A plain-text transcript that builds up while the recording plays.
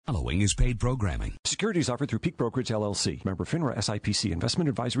Following is paid programming. Securities offered through Peak Brokerage, LLC. Member FINRA SIPC. Investment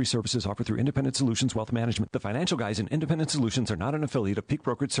advisory services offered through Independent Solutions Wealth Management. The Financial Guys and Independent Solutions are not an affiliate of Peak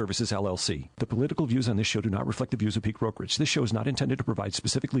Brokerage Services, LLC. The political views on this show do not reflect the views of Peak Brokerage. This show is not intended to provide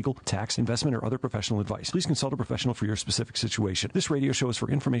specific legal, tax, investment, or other professional advice. Please consult a professional for your specific situation. This radio show is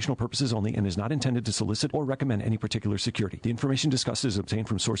for informational purposes only and is not intended to solicit or recommend any particular security. The information discussed is obtained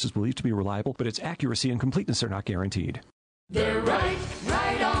from sources believed to be reliable, but its accuracy and completeness are not guaranteed. They're right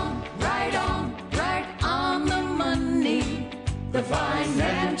on the money. The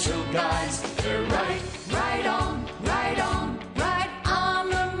Financial Guys. They're right on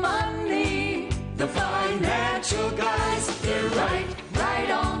the money. The Financial Guys. They're right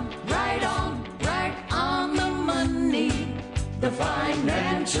on the money. The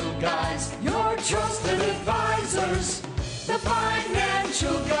Financial Guys. Your trusted advisors. The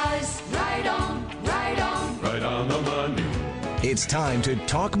Financial Guys. Right on the money. It's time to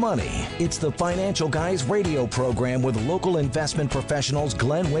talk money. It's the Financial Guys radio program with local investment professionals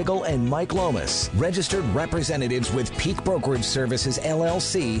Glenn Wiggle and Mike Lomas, registered representatives with Peak Brokerage Services,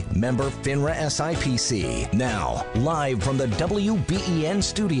 LLC, member FINRA SIPC. Now, live from the WBEN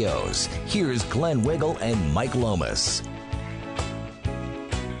studios, here's Glenn Wiggle and Mike Lomas.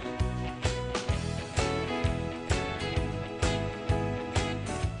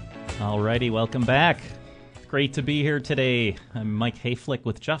 Alrighty, welcome back. Great to be here today. I'm Mike Hayflick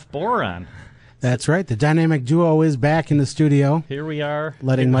with Jeff Boron. That's right. The dynamic duo is back in the studio. Here we are.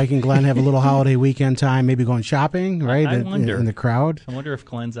 Letting Mike and Glenn have a little holiday weekend time, maybe going shopping, right? I wonder. In the crowd. I wonder if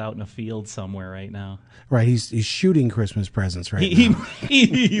Glenn's out in a field somewhere right now. Right. He's shooting Christmas presents right now.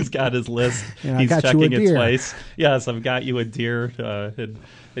 He's got his list. Yeah, he's checking it twice. Yes, I've got you a deer.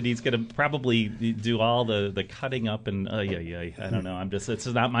 And he's going to probably do all the cutting up and, I don't know. It's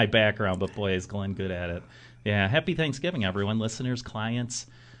not my background, but boy, is Glenn good at it. Yeah, happy Thanksgiving, everyone, listeners, clients.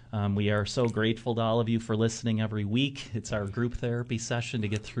 We are so grateful to all of you for listening every week. It's our group therapy session to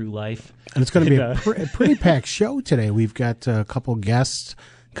get through life. And it's going to be a pretty packed show today. We've got a couple guests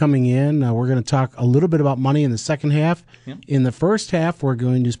coming in. We're going to talk a little bit about money in the second half. Yeah. In the first half, we're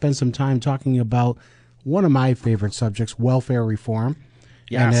going to spend some time talking about one of my favorite subjects, welfare reform.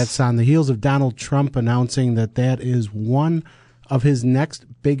 Yes. And that's on the heels of Donald Trump announcing that is one of his next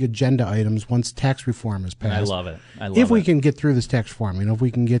big agenda items once tax reform is passed. I love it. If we can get through this tax reform, if we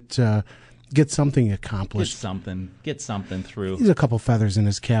can get something accomplished. Get something through. He's a couple feathers in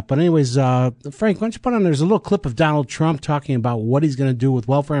his cap. But anyways, Frank, why don't you put on, there's a little clip of Donald Trump talking about what he's going to do with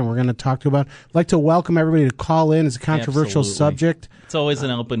welfare, and we're going to talk about. I'd like to welcome everybody to call in. It's a controversial subject. It's always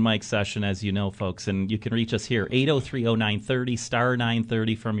an open mic session, as you know, folks, and you can reach us here, 803-0930, star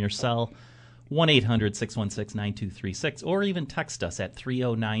 930 from your cell, 1-800-616-9236, or even text us at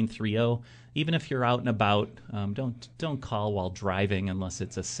 30930. Even if you're out and about, don't call while driving unless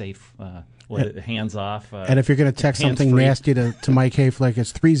it's a safe, hands off. And if you're going to text something nasty to Mike Hayflick,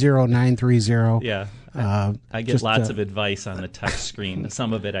 it's 30930. Yeah, I get lots of advice on the text screen.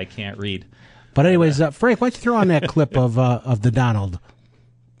 Some of it I can't read. But anyways, Frank, why don't you throw on that clip of the Donald?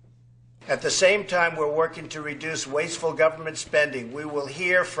 At the same time, we're working to reduce wasteful government spending. We will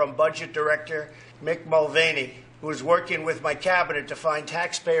hear from Budget Director Mick Mulvaney, who is working with my cabinet to find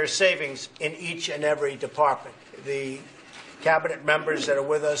taxpayer savings in each and every department. The cabinet members that are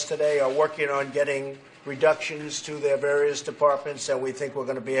with us today are working on getting reductions to their various departments, and we think we're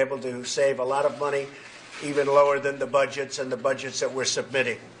going to be able to save a lot of money, even lower than the budgets that we're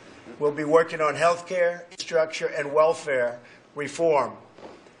submitting. We'll be working on health care, structure, and welfare reform.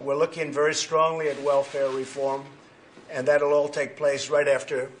 We're looking very strongly at welfare reform, and that'll all take place right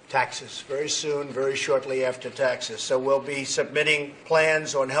after taxes, very soon, very shortly after taxes. So we'll be submitting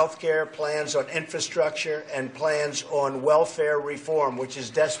plans on health care, plans on infrastructure, and plans on welfare reform, which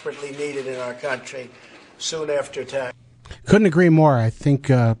is desperately needed in our country soon after tax. Couldn't agree more. I think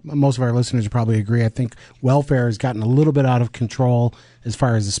most of our listeners probably agree. I think welfare has gotten a little bit out of control as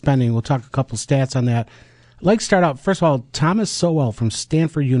far as the spending. We'll talk a couple stats on that. I'd like to start out, first of all, Thomas Sowell from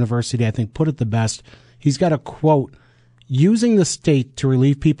Stanford University, I think, put it the best. He's got a quote, "Using the state to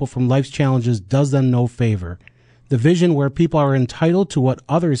relieve people from life's challenges does them no favor. The vision where people are entitled to what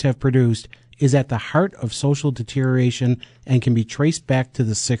others have produced is at the heart of social deterioration and can be traced back to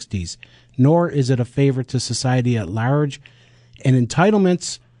the 60s. Nor is it a favor to society at large. And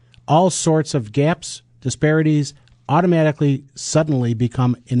entitlements, all sorts of gaps, disparities, automatically, suddenly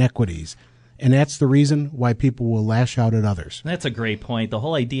become inequities." And that's the reason why people will lash out at others. That's a great point. The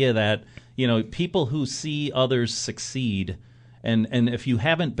whole idea that, people who see others succeed, and if you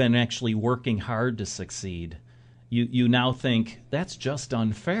haven't been actually working hard to succeed, you now think that's just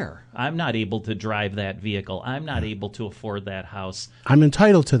unfair. I'm not able to drive that vehicle. I'm not able to afford that house. I'm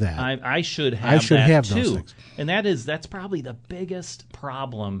entitled to that. I should have that have too. those things. And that's probably the biggest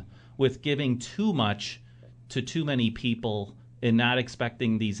problem with giving too much to too many people and not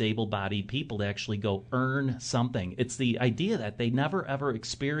expecting these able-bodied people to actually go earn something. It's the idea that they never ever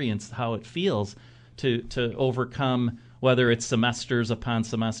experienced how it feels to overcome, whether it's semesters upon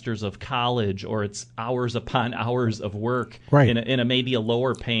semesters of college or it's hours upon hours of work Right. in a maybe a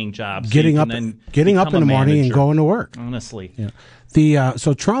lower paying job. Getting so up then in the morning and manager. going to work. Honestly. Yeah.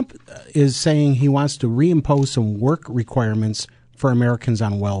 So Trump is saying he wants to reimpose some work requirements for Americans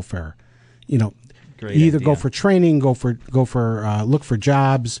on welfare. Great You either idea. go for training, look for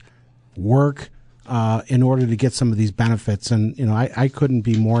jobs, work in order to get some of these benefits. And I couldn't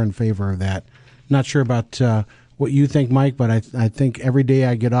be more in favor of that. Not sure about what you think, Mike, but I think every day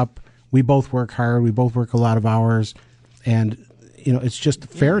I get up, we both work hard, we both work a lot of hours, and it's just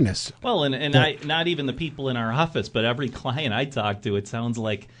fairness. Well, and I not even the people in our office, but every client I talk to, it sounds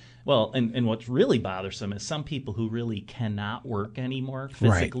like. Well, and what's really bothersome is some people who really cannot work anymore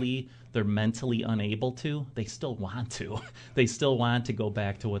physically, they're mentally unable to. They still want to. They still want to go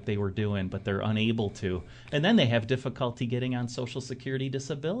back to what they were doing, but they're unable to. And then they have difficulty getting on Social Security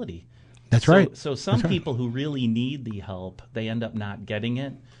disability. That's right. So some people who really need the help, they end up not getting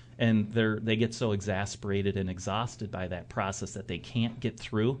it, and they get so exasperated and exhausted by that process that they can't get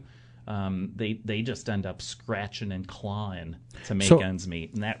through. They just end up scratching and clawing to make ends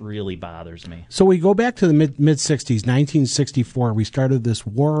meet, and that really bothers me. So we go back to the mid 60s, 1964. We started this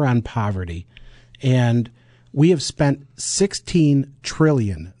war on poverty, and we have spent $16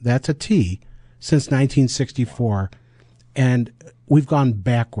 trillion. That's a T since 1964, and we've gone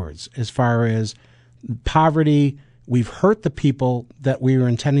backwards as far as poverty. We've hurt the people that we were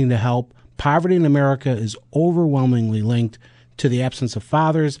intending to help. Poverty in America is overwhelmingly linked to the absence of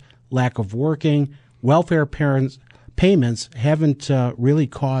fathers, lack of working. Welfare payments haven't really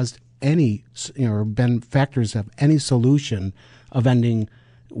caused any, or been factors of any solution of ending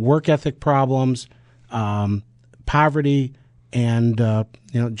work ethic problems, poverty, and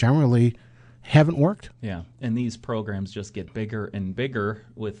generally haven't worked. Yeah, and these programs just get bigger and bigger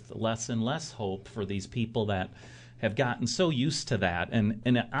with less and less hope for these people that have gotten so used to that.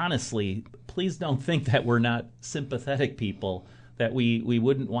 And honestly, please don't think that we're not sympathetic people, that we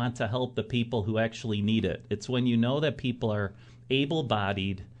wouldn't want to help the people who actually need it. It's when you know that people are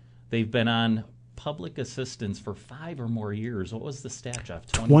able-bodied, they've been on public assistance for 5 or more years. What was the stat, Jeff?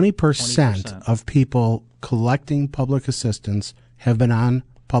 20% of people collecting public assistance have been on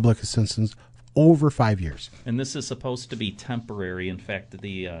public assistance over 5 years. And this is supposed to be temporary. In fact,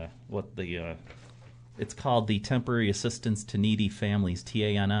 it's called the Temporary Assistance to Needy Families,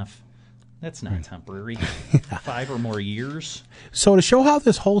 TANF. That's not temporary. 5 or more years. So to show how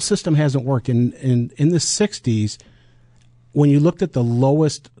this whole system hasn't worked, in the 60s, when you looked at the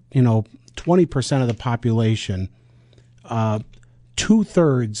lowest, 20% of the population,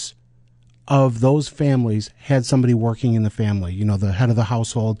 2/3 of those families had somebody working in the family, the head of the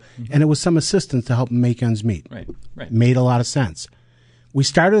household, and it was some assistance to help make ends meet. Right. Made a lot of sense. We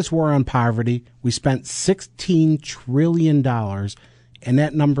started this war on poverty. We spent $16 trillion, and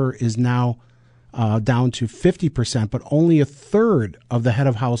that number is now down to 50%, but only 1/3 of the head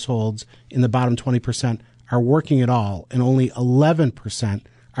of households in the bottom 20% are working at all, and only 11%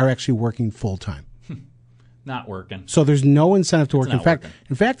 are actually working full-time. Not working. So there's no incentive to work. It's not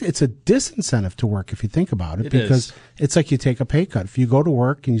In fact, it's a disincentive to work if you think about it, It because is. it's like you take a pay cut. If you go to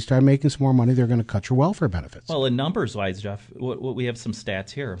work and you start making some more money, they're going to cut your welfare benefits. Well, in numbers-wise, Jeff, what we have some stats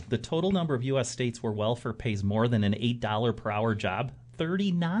here. The total number of U.S. states where welfare pays more than an $8 per hour job,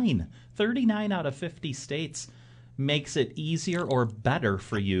 39. 39 out of 50 states makes it easier or better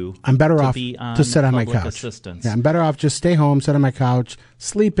for you. I'm better to off be on to sit on my public couch. assistance. Yeah, I'm better off just stay home, sit on my couch,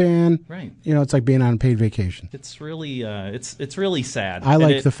 sleep in. Right. It's like being on a paid vacation. It's really it's really sad. I And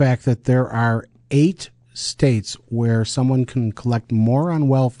like the fact that there are 8 states where someone can collect more on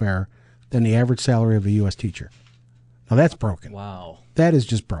welfare than the average salary of a U.S. teacher. Now that's broken. Wow. That is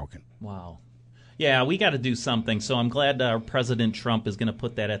just broken. Wow. Yeah, we got to do something. So I'm glad President Trump is going to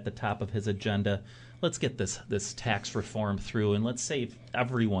put that at the top of his agenda. Let's get this tax reform through, and let's save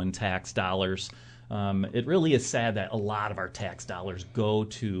everyone tax dollars. It really is sad that a lot of our tax dollars go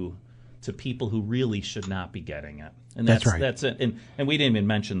to people who really should not be getting it. And That's right. That's it. And we didn't even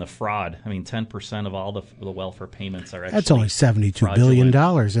mention the fraud. I mean, 10% of all the welfare payments are actually That's only $72 fraudulent.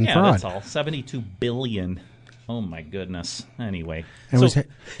 billion in Yeah, fraud. that's all. $72 billion. Oh, my goodness. Anyway. You want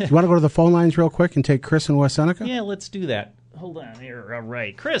to go to the phone lines real quick and take Chris in West Seneca? Yeah, let's do that. Hold on here. All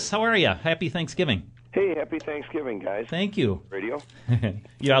right. Chris, how are you? Happy Thanksgiving. Hey, happy Thanksgiving, guys. Thank you. Radio?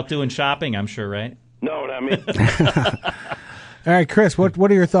 You out doing shopping, I'm sure, right? No, not me. All right, Chris, what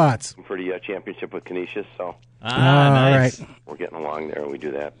are your thoughts? For the championship with Canisius, so Nice. All right. we're getting along there, and we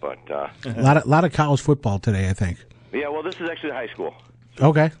do that. But, A lot of college football today, I think. yeah, well, this is actually high school.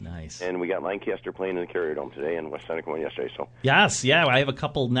 Okay. Nice. And we got Lancaster playing in the Carrier Dome today, and West Seneca won yesterday. So Yes, yeah. I have a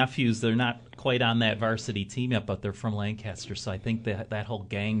couple nephews. They're not quite on that varsity team yet, but they're from Lancaster. So I think that whole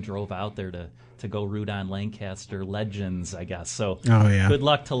gang drove out there to go root on Lancaster legends, I guess. So Oh, yeah. good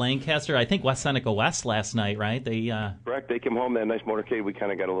luck to Lancaster. I think West Seneca West last night, right? They correct. They came home that nice motorcade. We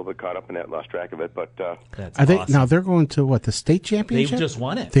kind of got a little bit caught up in that, lost track of it. But that's Are they awesome. now? They're going to what? The state They championship? just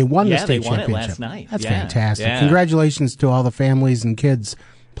won it. They won the Yeah, state they won championship it last night. That's Yeah, fantastic. yeah. Congratulations to all the families and kids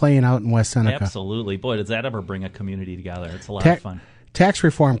playing out in West Seneca. Absolutely. Boy, does that ever bring a community together. It's a lot Ta- of fun. Tax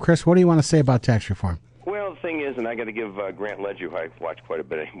reform, Chris. What do you want to say about tax reform? well, the thing is, and I got to give Grant Ledger, who I've watched quite a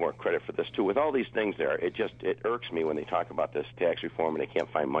bit more credit for this too. With all these things there, it irks me when they talk about this tax reform and they can't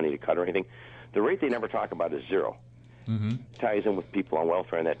find money to cut or anything. The rate they never talk about is 0. Mm-hmm. Ties in with people on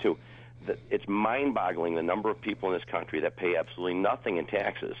welfare and that too. It's mind-boggling the number of people in this country that pay absolutely nothing in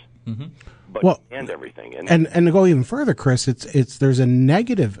taxes, but and everything. And to go even further, Chris, it's there's a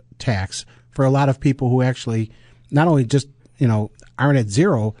negative tax for a lot of people who actually not only just aren't at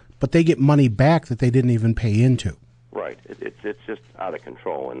 0, but they get money back that they didn't even pay into. Right. It's just out of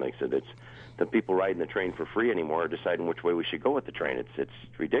control. And like I said, it's the people riding the train for free anymore are deciding which way we should go with the train. It's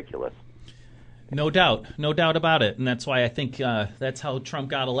ridiculous. No doubt about it, and that's why I think that's how Trump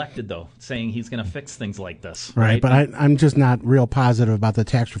got elected, though, saying he's going to fix things like this. Right, but I'm just not real positive about the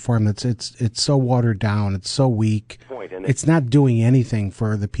tax reform. It's so watered down. It's so weak. It's not doing anything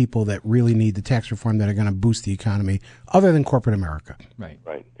for the people that really need the tax reform that are going to boost the economy, other than corporate America. Right,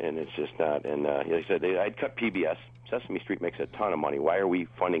 and it's just not. And like I said, I'd cut PBS. Sesame Street makes a ton of money. Why are we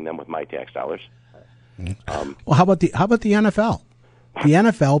funding them with my tax dollars? Well, how about the NFL? The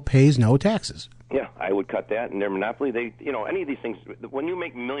NFL pays no taxes. Yeah, I would cut that, and their monopoly. They, any of these things. When you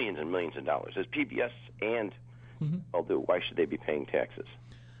make millions and millions of dollars, as PBS and they'll do, why should they be paying taxes?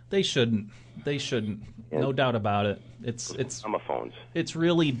 They shouldn't. No doubt about it. It's homophones. It's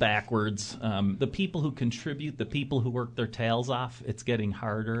really backwards. The people who contribute, the people who work their tails off, it's getting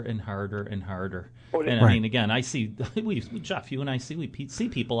harder and harder and harder. And I mean, again, I see Jeff, you and I see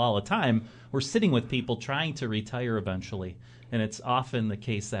people all the time. We're sitting with people trying to retire eventually, and it's often the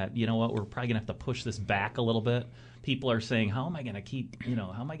case that we're probably gonna have to push this back a little bit. People are saying, "How am I going to keep?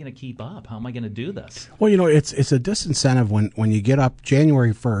 How am I going to keep up? How am I going to do this?" Well, it's a disincentive when you get up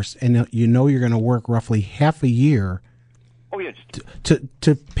January 1st and you're going to work roughly half a year. Oh yeah,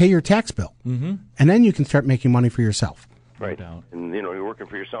 to pay your tax bill, and then you can start making money for yourself. Right, and you're working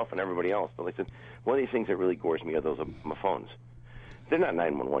for yourself and everybody else. But like I said, one of these things that really gores me are those phones. They're not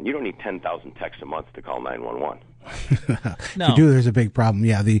 911. You don't need 10,000 texts a month to call 911. No. If you do, there's a big problem.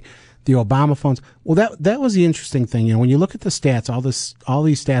 Yeah, the Obama phones. Well, that was the interesting thing. When you look at the stats, all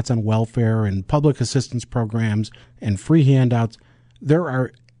these stats on welfare and public assistance programs and free handouts, there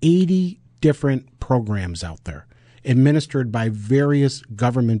are 80 different programs out there administered by various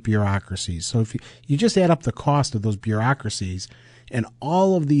government bureaucracies. So if you just add up the cost of those bureaucracies and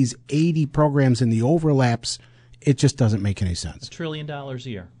all of these 80 programs and the overlaps, it just doesn't make any sense. $1 trillion a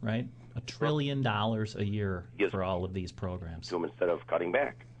year, right? $1 trillion a year for all of these programs. To them instead of cutting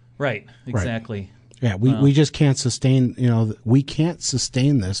back. Right, exactly. Right. Yeah, we just can't sustain, we can't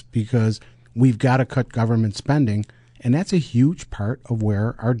sustain this because we've got to cut government spending, and that's a huge part of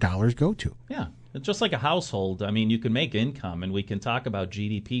where our dollars go to. Yeah. It's just like a household. I mean, you can make income and we can talk about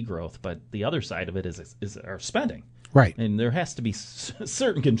GDP growth, but the other side of it is our spending. Right. And there has to be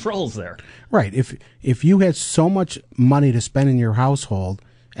certain controls there. Right. If you had so much money to spend in your household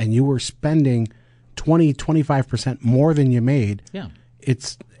and you were spending 20-25% more than you made,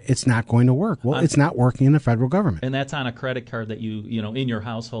 it's not going to work. Well, it's not working in the federal government. And that's on a credit card that you in your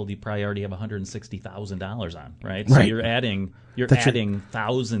household you probably already have $160,000 on, right? Right. So you're adding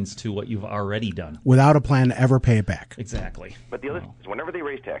thousands to what you've already done without a plan to ever pay it back. Exactly. But the other thing is, whenever they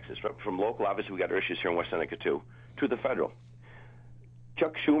raise taxes from local, obviously we got our issues here in West Seneca too, to the federal.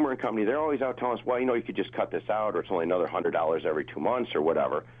 Chuck Schumer and company, they're always out telling us, well, you could just cut this out, or it's only another $100 every 2 months, or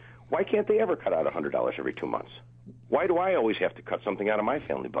whatever. Why can't they ever cut out $100 every 2 months? Why do I always have to cut something out of my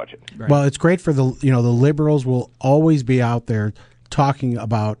family budget? Right. Well, it's great for the liberals will always be out there talking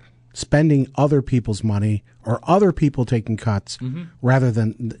about spending other people's money or other people taking cuts, rather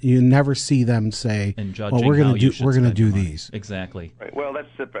than you never see them say, "Well, we're going to do these." Exactly. Right. Well, that's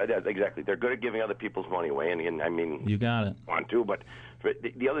exactly. They're good at giving other people's money away, and I mean, you got it. Want to, but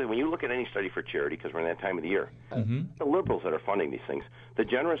the other, when you look at any study for charity, because we're in that time of the year, the liberals that are funding these things, the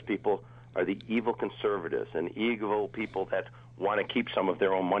generous people are the evil conservatives and evil people that want to keep some of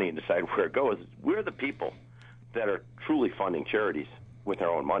their own money and decide where it goes. We're the people that are truly funding charities with our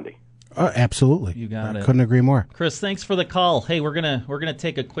own money. Absolutely. You got it. Couldn't agree more. Chris, thanks for the call. Hey, we're gonna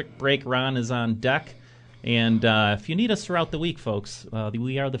take a quick break. Ron is on deck, and if you need us throughout the week, folks,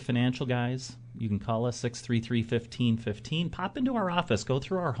 we are the Financial Guys. You can call us 633-1515. Pop into our office. Go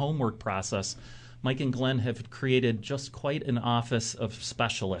through our homework process. Mike and Glenn have created just quite an office of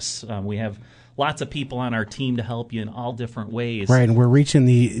specialists. We have lots of people on our team to help you in all different ways. Right, and we're reaching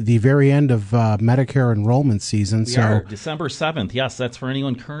the very end of Medicare enrollment season. We are December 7th. Yes, that's for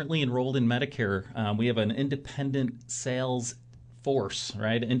anyone currently enrolled in Medicare. We have an independent sales force,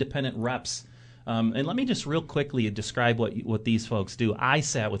 right? Independent reps. And let me just real quickly describe what these folks do. I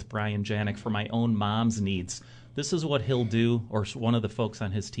sat with Brian Janik for my own mom's needs. This is what he'll do, or one of the folks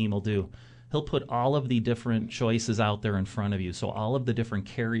on his team will do. He'll put all of the different choices out there in front of you, so all of the different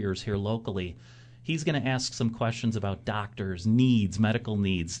carriers here locally. He's going to ask some questions about doctors' needs, medical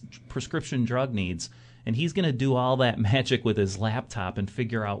needs, prescription drug needs, and he's going to do all that magic with his laptop and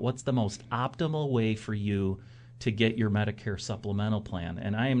figure out what's the most optimal way for you to get your Medicare supplemental plan.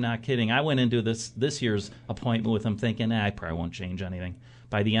 And I am not kidding. I went into this year's appointment with him thinking, I probably won't change anything.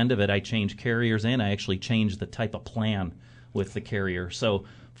 By the end of it, I changed carriers, and I actually changed the type of plan with the carrier. So,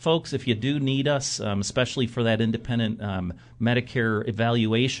 folks, if you do need us, especially for that independent Medicare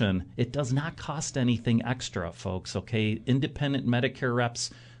evaluation, it does not cost anything extra, folks, okay? Independent Medicare reps,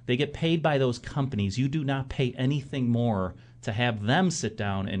 they get paid by those companies. You do not pay anything more to have them sit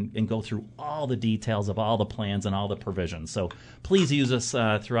down and go through all the details of all the plans and all the provisions. So please use us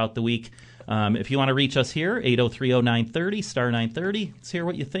throughout the week. If you want to reach us here, 803-0930, star 930. Let's hear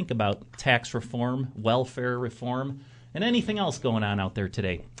what you think about tax reform, welfare reform, and anything else going on out there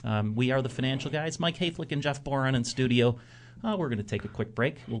today. We are the Financial Guys. Mike Hayflick and Jeff Boron in studio. We're going to take a quick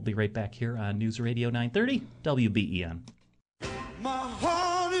break. We'll be right back here on News Radio 930 WBEN. My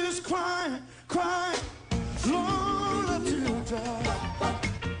heart is crying, crying, lonely to die.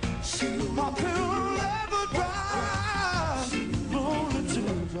 My pillow never dry, lonely to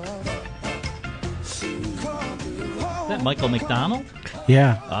die. Is that Michael McDonald?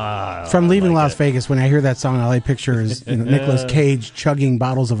 Yeah. From Leaving Las Vegas, when I hear that song, all I picture is Nicolas Cage chugging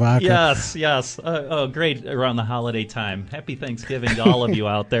bottles of vodka. Yes. Great around the holiday time. Happy Thanksgiving to all of you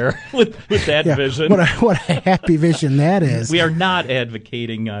out there with that vision. What a happy vision that is. We are not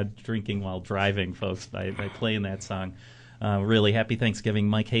advocating drinking while driving, folks, by playing that song. Really happy Thanksgiving.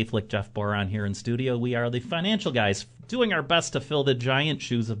 Mike Hayflick, Jeff Boron here in studio. We are the Financial Guys, doing our best to fill the giant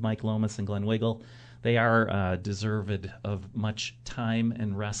shoes of Mike Lomas and Glenn Wiggle. They are deserved of much time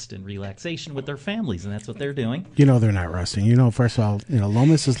and rest and relaxation with their families, and that's what they're doing. You know they're not resting. First of all,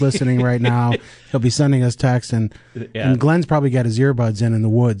 Lomas is listening right now. He'll be sending us texts, and Glenn's probably got his earbuds in the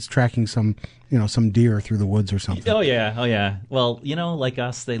woods, tracking some deer through the woods or something. Oh yeah. Well, like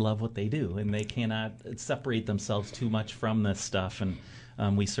us, they love what they do, and they cannot separate themselves too much from this stuff, and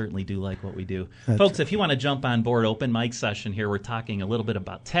we certainly do like what we do. Folks, if you want to jump on board, open mic session here. We're talking a little bit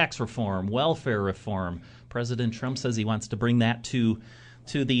about tax reform, welfare reform. President Trump says he wants to bring that to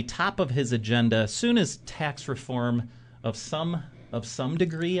the top of his agenda as soon as tax reform of some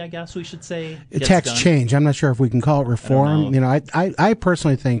degree, I guess we should say. Tax done. Change. I'm not sure if we can call it reform. I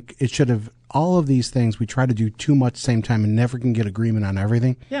personally think it should have. All of these things we try to do too much at the same time and never can get agreement on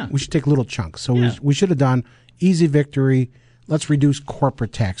everything. Yeah. We should take little chunks. So we should have done easy victory. Let's reduce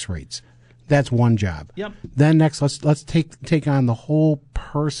corporate tax rates. That's one job. Yep. Then next, let's take on the whole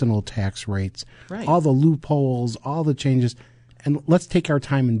personal tax rates, right. All the loopholes, all the changes, and let's take our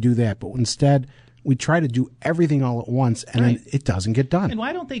time and do that. But instead, we try to do everything all at once, and then it doesn't get done. And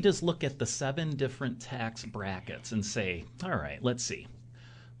why don't they just look at the 7 different tax brackets and say, all right, let's see.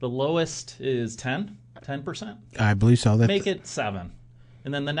 The lowest is 10%? I believe so. Make it 7.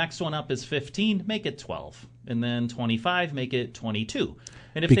 And then the next one up is 15, make it 12. And then 25, make it 22.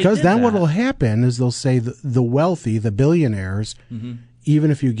 And if because then what will happen is they'll say the wealthy, the billionaires, even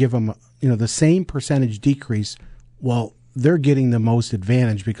if you give them the same percentage decrease, well, they're getting the most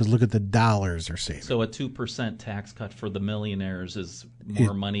advantage because look at the dollars they're saving. So a 2% tax cut for the millionaires is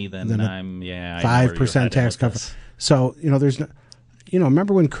more money than 5% tax cut. So there's no,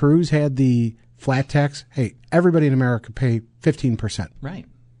 remember when Cruz had the flat tax? Hey, everybody in America pay 15%. Right.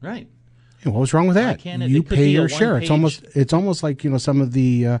 And what was wrong with that? You pay your share. It's almost like some of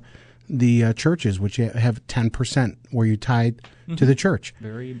the churches which have 10% where you tithe to the church.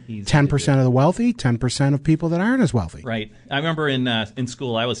 Very easy. 10% of the wealthy, 10% of people that aren't as wealthy. Right. I remember in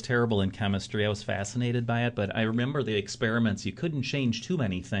school I was terrible in chemistry. I was fascinated by it, but I remember the experiments. You couldn't change too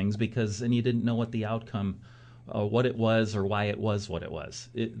many things because then you didn't know what the outcome what it was or why it was what it was.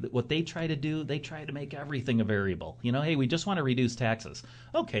 What they try to do, they try to make everything a variable. Hey, we just want to reduce taxes.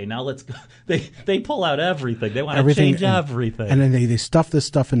 Okay, now let's go. They pull out everything. They want to change everything. And then they stuff this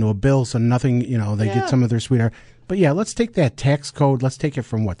stuff into a bill so nothing, they get some of their sweetheart. But yeah, let's take that tax code. Let's take it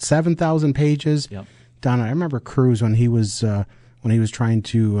from 7,000 pages. Yep. Donna, I remember Cruz when he was trying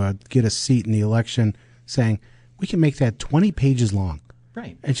to get a seat in the election, saying we can make that 20 pages long.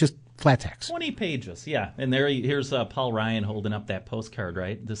 Right. It's just flat tax. 20 pages, yeah. And here's Paul Ryan holding up that postcard,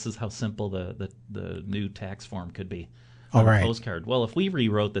 right? This is how simple the new tax form could be on a postcard. Well, if we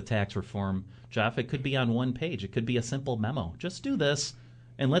rewrote the tax reform, Jeff, it could be on one page. It could be a simple memo. Just do this,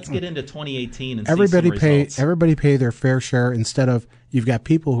 and let's get into 2018 and see some results. Everybody pay their fair share instead of you've got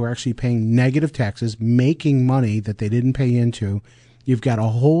people who are actually paying negative taxes, making money that they didn't pay into. You've got a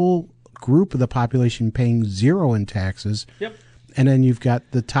whole group of the population paying zero in taxes. Yep. And then you've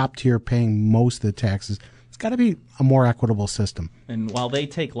got the top tier paying most of the taxes. It's got to be a more equitable system. And while they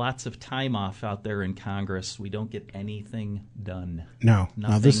take lots of time off out there in Congress, we don't get anything done.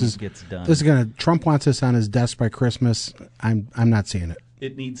 Nothing gets done. This is Trump wants this on his desk by Christmas. I'm not seeing it.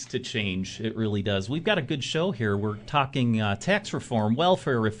 It needs to change. It really does. We've got a good show here. We're talking tax reform,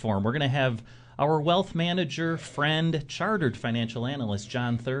 welfare reform. We're going to have our wealth manager, friend, chartered financial analyst,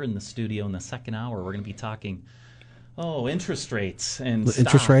 John Thur, in the studio in the second hour. We're going to be talking interest rates and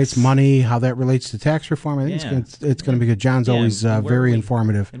interest rates, money, how that relates to tax reform. I think it's going to be good. John's always very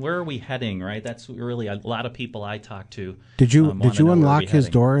informative. And where are we heading? Right, that's really a lot of people I talk to. Did you unlock his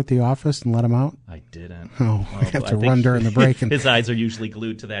door at the office and let him out? I didn't. Oh, I have to run during the break. His eyes are usually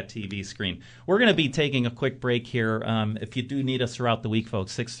glued to that TV screen. We're going to be taking a quick break here. If you do need us throughout the week,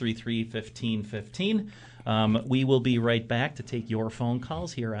 folks, 633-1515. We will be right back to take your phone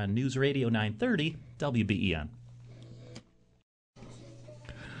calls here on News Radio 930 WBEN.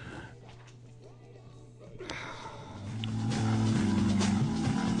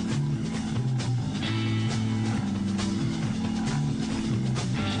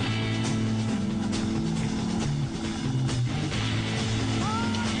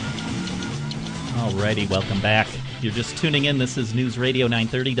 Alrighty, welcome back. If you're just tuning in, this is News Radio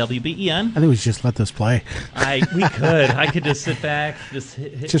 930 WBEN. I think we should just let this play. I could just sit back, just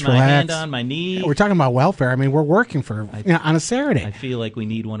hit my relax. hand on my knee. Yeah, we're talking about welfare. I mean, we're working on a Saturday. I feel like we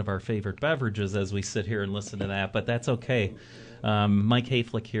need one of our favorite beverages as we sit here and listen to that, but that's okay. Mike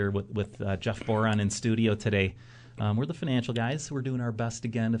Hayflick here with Jeff Boron in studio today. We're the financial guys. We're doing our best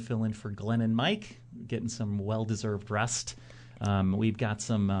again to fill in for Glenn and Mike, getting some well-deserved rest. We've got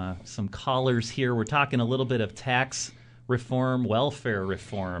some callers here. We're talking a little bit of tax reform, welfare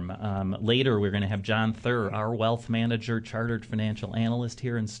reform. Later, we're going to have John Thur, our wealth manager, chartered financial analyst,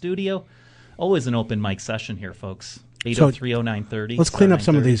 here in studio. Always an open mic session here, folks. 803-0930. Let's clean up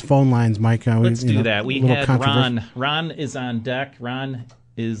some of these phone lines, Mike. Let's do that. We had Ron. Ron is on deck. Ron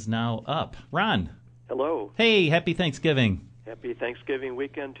is now up. Ron. Hello. Hey, happy Thanksgiving. Happy Thanksgiving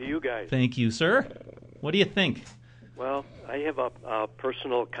weekend to you guys. Thank you, sir. What do you think? Well, I have a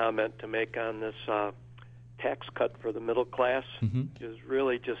personal comment to make on this tax cut for the middle class. Mm-hmm. Is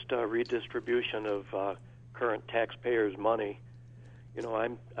really just a redistribution of current taxpayers' money.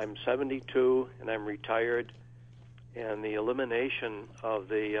 I'm 72 and I'm retired, and the elimination of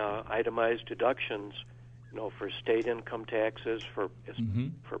the itemized deductions, for state income taxes, for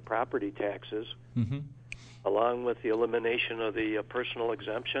property taxes, along with the elimination of the personal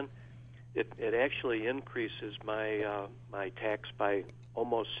exemption. It actually increases my tax by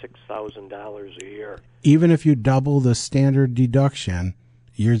almost $6,000 a year. Even if you double the standard deduction,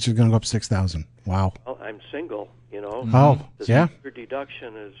 you're just going to go up $6,000. Wow. Well, I'm single, Oh, the yeah. standard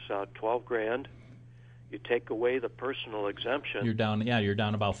deduction is $12,000. You take away the personal exemption. You're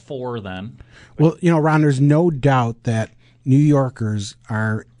down about 4 then. Well, Ron, there's no doubt that New Yorkers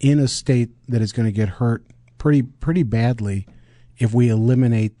are in a state that is going to get hurt pretty badly if we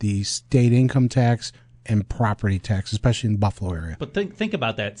eliminate the state income tax and property tax, especially in the Buffalo area. But think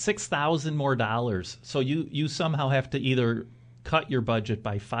about that, $6,000 more dollars. So you somehow have to either cut your budget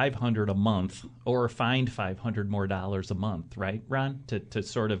by $500 a month or find $500 more dollars a month, right, Ron, to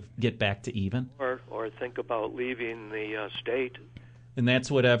sort of get back to even? Or think about leaving the state. And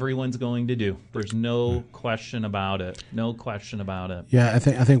that's what everyone's going to do. There's no question about it. No question about it. Yeah, I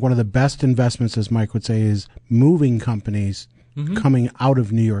think one of the best investments, as Mike would say, is moving companies coming out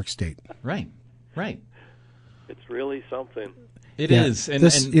of New York State. Right. It's really something. It is. And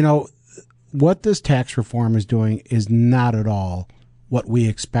what this tax reform is doing is not at all what we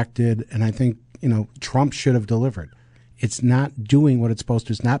expected, and I think, Trump should have delivered. It's not doing what it's supposed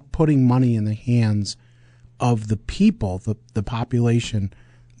to. It's not putting money in the hands of the people, the population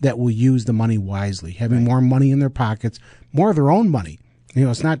that will use the money wisely, having more money in their pockets, more of their own money.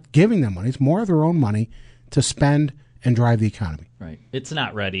 It's not giving them money; it's more of their own money to spend and drive the economy. Right. It's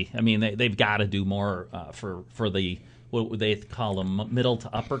not ready. I mean, they've got to do more for the what they call them middle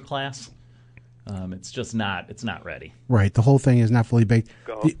to upper class. It's just not. It's not ready. Right. The whole thing is not fully baked.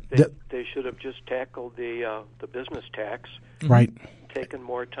 They should have just tackled the business tax. Right. Taken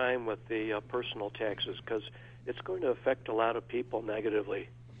more time with the personal taxes because it's going to affect a lot of people negatively.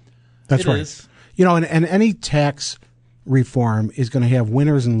 That's right. Is. And any tax reform is going to have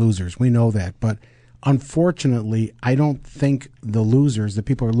winners and losers. We know that, but unfortunately, I don't think the losers, the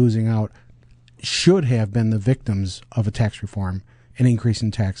people who are losing out, should have been the victims of a tax reform, an increase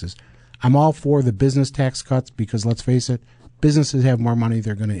in taxes. I'm all for the business tax cuts because, let's face it, businesses have more money.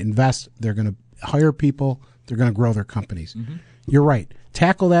 They're going to invest. They're going to hire people. They're going to grow their companies. Mm-hmm. You're right.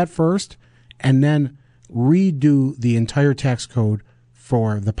 Tackle that first and then redo the entire tax code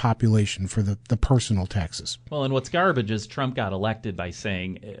for the population, for the personal taxes. Well, and what's garbage is Trump got elected by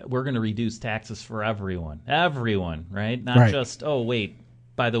saying we're going to reduce taxes for everyone. Everyone, right? Not just, oh, wait,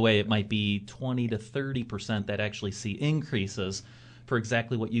 by the way, it might be 20 to 30% that actually see increases for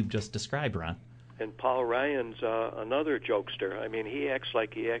exactly what you've just described, Ron. And Paul Ryan's another jokester. I mean, he acts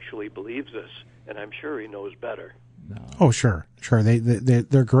like he actually believes this, and I'm sure he knows better. No. Oh, sure.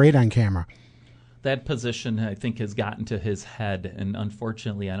 They're great on camera. That position, I think, has gotten to his head, and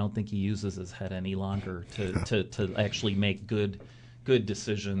unfortunately, I don't think he uses his head any longer to actually make good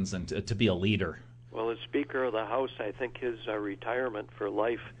decisions and to be a leader. Well, as Speaker of the House, I think his retirement for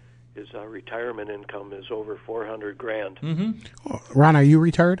life, his retirement income is over $400,000. Mm-hmm. Oh, Ron, are you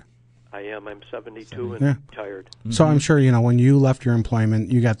retired? I am. I'm 72 and retired. Mm-hmm. So I'm sure, when you left your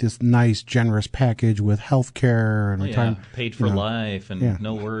employment, you got this nice, generous package with health care and retirement. Paid for life and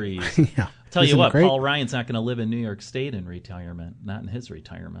no worries. Yeah. Tell you what, Paul Ryan's not going to live in New York State in retirement, not in his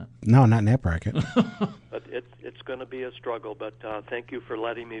retirement. No, not in that bracket. But it's going to be a struggle, but thank you for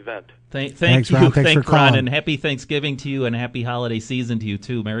letting me vent. Thanks, Ron. Thanks for calling. Ron, and happy Thanksgiving to you and happy holiday season to you,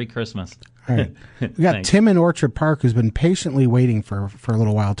 too. Merry Christmas. All right. We got Tim in Orchard Park who's been patiently waiting for a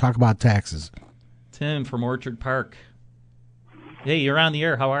little while. Talk about taxes. Tim from Orchard Park. Hey, you're on the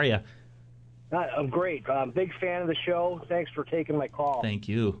air. How are you? I'm great. I'm a big fan of the show. Thanks for taking my call. Thank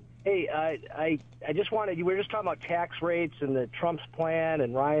you. Hey, I just wanted, we were just talking about tax rates and the Trump's plan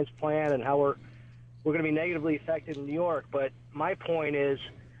and Ryan's plan and how we're going to be negatively affected in New York. But my point is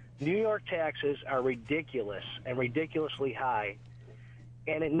New York taxes are ridiculous and ridiculously high.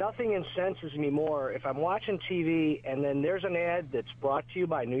 And nothing incenses me more if I'm watching TV and then there's an ad that's brought to you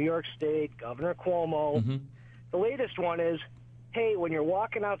by New York State, Governor Cuomo. Mm-hmm. The latest one is, hey, when you're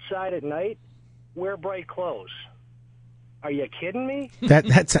walking outside at night, wear bright clothes. Are you kidding me?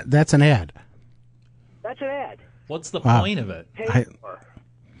 That's an ad. That's an ad. What's the point of it? That's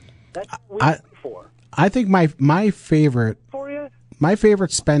what we pay for. I think my favorite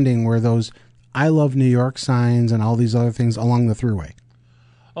spending were those I love New York signs and all these other things along the thruway.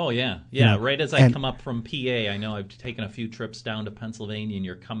 Oh, yeah. Right as I come up from PA, I know I've taken a few trips down to Pennsylvania, and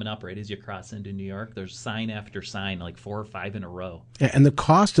you're coming up right as you cross into New York. There's sign after sign, like 4 or 5 in a row. Yeah, and the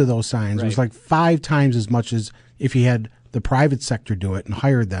cost of those signs was like 5 times as much as if you had the private sector do it and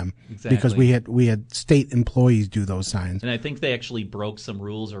hired them. Exactly. Because we had state employees do those signs. And I think they actually broke some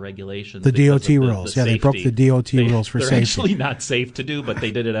rules or regulations. The DOT rules. They broke the DOT rules for safety. They're actually not safe to do, but they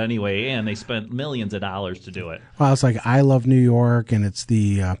did it anyway, and they spent millions of dollars to do it. Well, it's like I love New York, and it's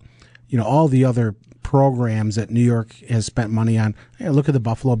the, all the other programs that New York has spent money on. Hey, look at the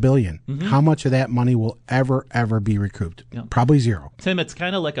Buffalo Billion. Mm-hmm. How much of that money will ever be recouped? Yep. Probably zero. Tim, it's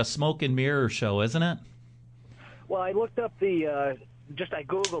kind of like a smoke and mirror show, isn't it? Well, I looked up I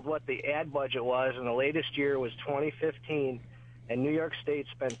Googled what the ad budget was, and the latest year was 2015, and New York State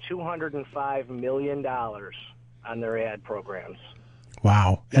spent $205 million on their ad programs.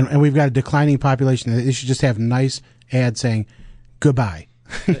 Wow. And we've got a declining population. They should just have nice ads saying, goodbye.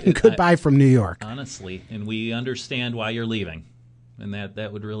 Goodbye from New York. Honestly, and we understand why you're leaving, and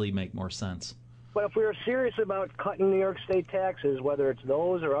that would really make more sense. But if we were serious about cutting New York State taxes, whether it's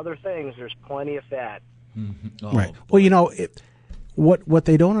those or other things, there's plenty of fat. Mm-hmm. Oh, right. Well, what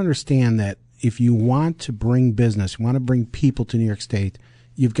they don't understand that if you want to bring business, you want to bring people to New York State,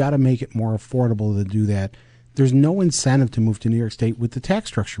 you've got to make it more affordable to do that. There's no incentive to move to New York State with the tax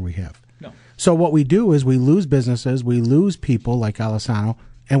structure we have. No. So what we do is we lose businesses, we lose people like Alessano,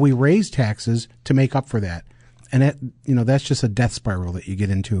 and we raise taxes to make up for that. And that's just a death spiral that you get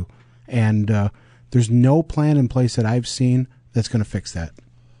into. And there's no plan in place that I've seen that's going to fix that.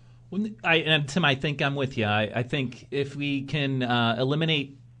 And Tim, I think I'm with you. I think if we can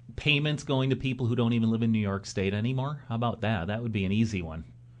eliminate payments going to people who don't even live in New York State anymore, how about that? That would be an easy one.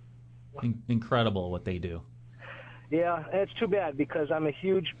 Incredible what they do. Yeah, and it's too bad because I'm a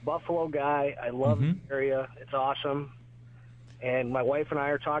huge Buffalo guy. I love the area. It's awesome. And my wife and I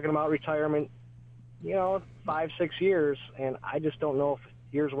are talking about retirement, 5, 6 years, and I just don't know if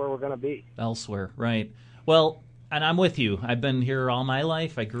here's where we're going to be. Elsewhere, right. Well, and I'm with you. I've been here all my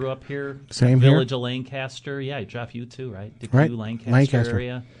life. I grew up here. Same Village here. of Lancaster. Yeah, Jeff, you too, right? Right. Lancaster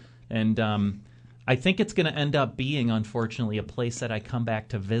area. And I think it's going to end up being, unfortunately, a place that I come back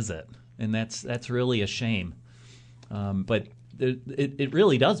to visit. And that's really a shame. But it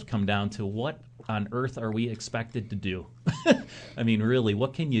really does come down to what on earth are we expected to do? I mean, really,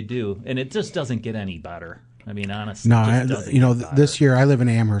 what can you do? And it just doesn't get any better. I mean, honestly, this year I live in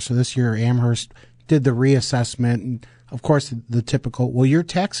Amherst, so this year Amherst did the reassessment, and of course the typical, well, your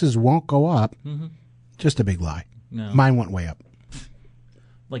taxes won't go up. Just a big lie. No. Mine went way up.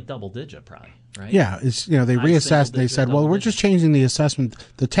 Like double digit, probably, right? Yeah, it's they reassessed. They said, well, we're just changing the assessment.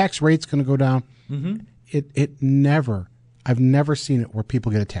 The tax rate's going to go down. I've never seen it where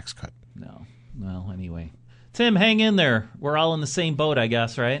people get a tax cut. No. Well, anyway. Tim, hang in there. We're all in the same boat, I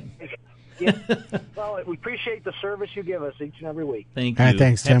guess, right? Yeah. Well, we appreciate the service you give us each and every week. Thank you. All right,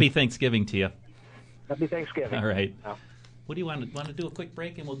 thanks, Tim. Happy Thanksgiving to you. Happy Thanksgiving. All right. Oh. What do you want to do? A quick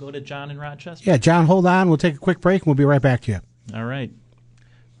break, and we'll go to John in Rochester? Yeah, John, hold on. We'll take a quick break, and we'll be right back to you. All right.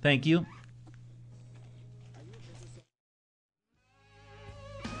 Thank you.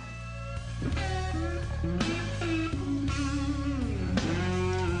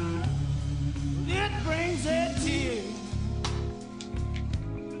 It brings a tear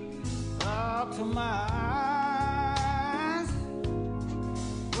up to my eyes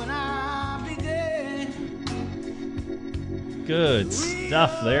when I begin. Good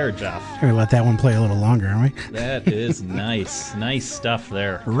stuff there, Jeff. We're going to let that one play a little longer, aren't we? That is nice. Nice stuff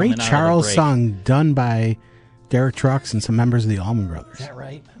there. Ray Coming out of the Charles break. song done by Derek Trucks and some members of the Allman Brothers. Is that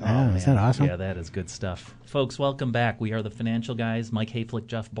right? Oh, is that awesome? Yeah, that is good stuff. Folks, welcome back. We are the Financial Guys, Mike Hayflick,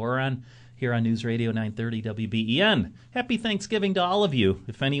 Jeff Boron, here on News Radio 930 WBEN. Happy Thanksgiving to all of you.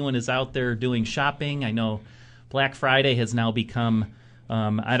 If anyone is out there doing shopping, I know Black Friday has now become,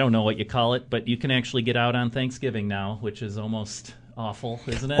 I don't know what you call it, but you can actually get out on Thanksgiving now, which is almost awful,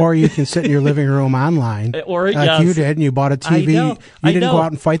 isn't it? Or you can sit in your living room online, or like yes. you did, and you bought a TV. You didn't go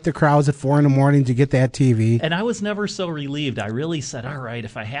out and fight the crowds at 4 a.m. to get that TV. And I was never so relieved. I really said, all right,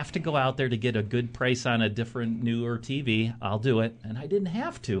 if I have to go out there to get a good price on a different, newer TV, I'll do it. And I didn't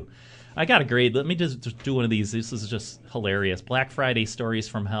have to. I got a grade. Let me just do one of these. This is just hilarious. Black Friday Stories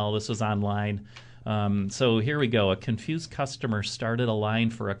from Hell. This was online. So here we go. A confused customer started a line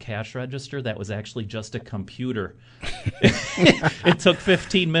for a cash register that was actually just a computer. It took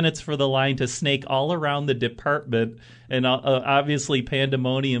 15 minutes for the line to snake all around the department, and obviously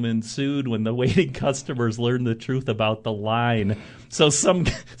pandemonium ensued when the waiting customers learned the truth about the line. So some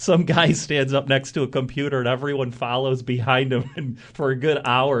guy stands up next to a computer, and everyone follows behind him. And for a good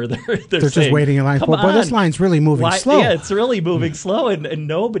hour, they're just saying, waiting in line. Come Boy, this line's really moving slow. Yeah, it's really moving slow, and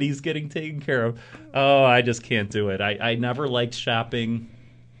nobody's getting taken care of. Oh, I just can't do it. I never liked shopping.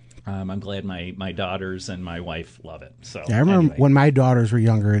 I'm glad my daughters and my wife love it. So yeah, I remember when my daughters were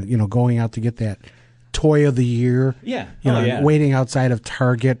younger, going out to get that toy of the year. Yeah. Waiting outside of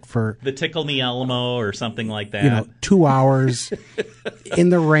Target for the Tickle Me Elmo or something like that. 2 hours in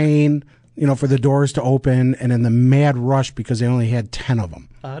the rain, for the doors to open, and in the mad rush because they only had 10 of them.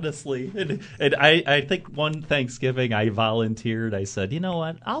 Honestly. And I think one Thanksgiving I volunteered. I said, you know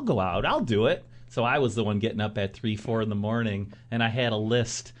what? I'll go out. I'll do it. So I was the one getting up at 3, 4 in the morning, and I had a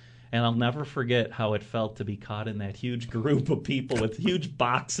list. And I'll never forget how it felt to be caught in that huge group of people with huge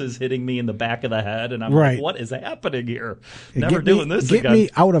boxes hitting me in the back of the head. And I'm like, what is happening here? Never doing this again. Get me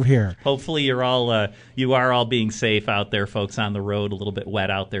out of here. Hopefully you are all being safe out there, folks, on the road. A little bit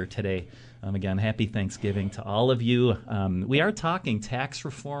wet out there today. Again, happy Thanksgiving to all of you. We are talking tax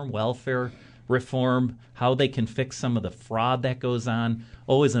reform, welfare reform, how they can fix some of the fraud that goes on.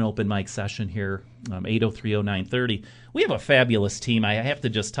 Always an open mic session here, 803-0930. We have a fabulous team. I have to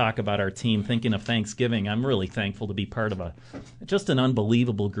just talk about our team. Thinking of Thanksgiving, I'm really thankful to be part of just an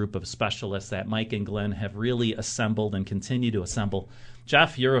unbelievable group of specialists that Mike and Glenn have really assembled and continue to assemble.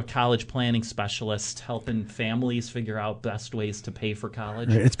 Jeff, you're a college planning specialist, helping families figure out best ways to pay for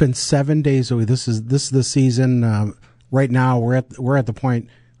college. It's been 7 days a week. This is the season. Right now, we're at the point.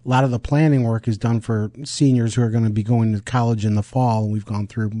 A lot of the planning work is done for seniors who are going to be going to college in the fall. We've gone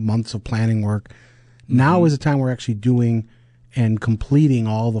through months of planning work. Now is the time we're actually doing and completing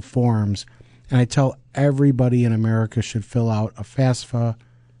all the forms. And I tell everybody in America should fill out a FAFSA,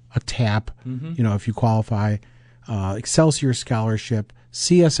 a TAP, if you qualify, Excelsior Scholarship,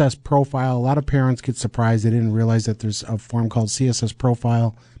 CSS Profile. A lot of parents get surprised they didn't realize that there's a form called CSS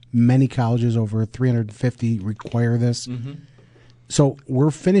Profile. Many colleges, over 350, require this. Mm-hmm. So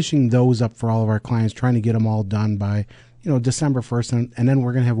we're finishing those up for all of our clients, trying to get them all done by, December 1st. And then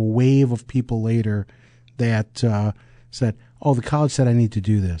we're going to have a wave of people later that said, oh, the college said I need to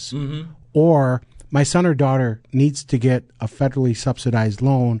do this. Mm-hmm. Or my son or daughter needs to get a federally subsidized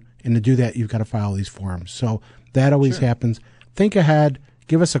loan, and to do that, you've got to file these forms. So that always happens. Think ahead.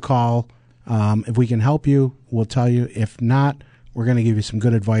 Give us a call. If we can help you, we'll tell you. If not, we're going to give you some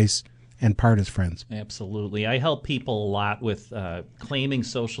good advice and part as friends. Absolutely. I help people a lot with claiming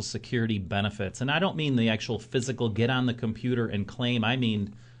Social Security benefits. And I don't mean the actual physical get on the computer and claim. I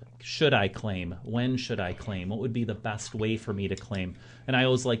mean, should I claim? When should I claim? What would be the best way for me to claim? And I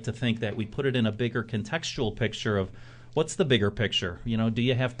always like to think that we put it in a bigger contextual picture of what's the bigger picture? Do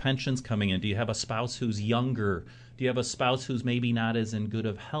you have pensions coming in? Do you have a spouse who's younger? Do you have a spouse who's maybe not as in good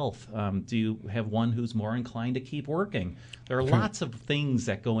of health? Do you have one who's more inclined to keep working? There are lots of things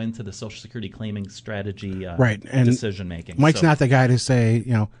that go into the Social Security claiming strategy and decision making. Mike's not the guy to say,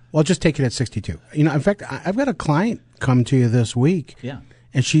 well, just take it at 62. In fact, I've got a client come to you this week. Yeah.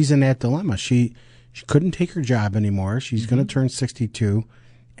 And she's in that dilemma. She couldn't take her job anymore. She's going to turn 62.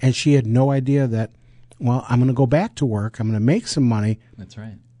 And she had no idea that, well, I'm going to go back to work. I'm going to make some money. That's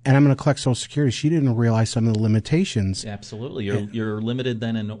right. And I'm going to collect Social Security. She didn't realize some of the limitations. Absolutely. You're limited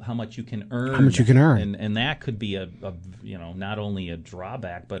then in how much you can earn. How much you can earn. And that could be a not only a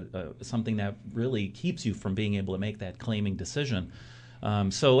drawback, but something that really keeps you from being able to make that claiming decision.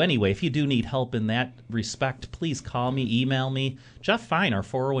 So anyway, if you do need help in that respect, please call me, email me. Jeff Fine, our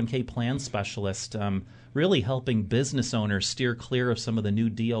 401k plan specialist, really helping business owners steer clear of some of the new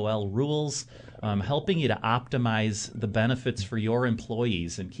DOL rules, helping you to optimize the benefits for your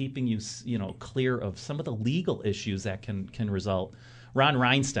employees and keeping you, clear of some of the legal issues that can result. Ron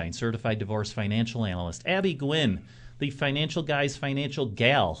Reinstein, certified divorce financial analyst. Abby Gwynn, the Financial Guy's financial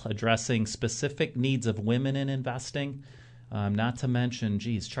gal, addressing specific needs of women in investing. Not to mention,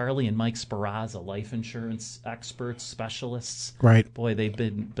 Charlie and Mike Sparazza, life insurance experts, specialists. Right. Boy, they've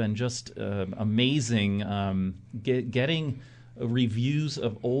been just amazing getting reviews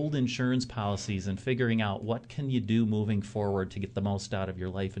of old insurance policies and figuring out what can you do moving forward to get the most out of your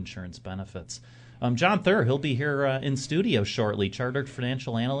life insurance benefits. John Thur, he'll be here in studio shortly. Chartered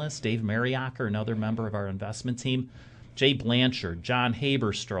financial analyst Dave Mariacker, another member of our investment team. Jay Blanchard, John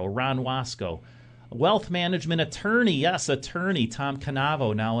Haberstroh, Ron Wasco. Wealth management attorney, yes, attorney Tom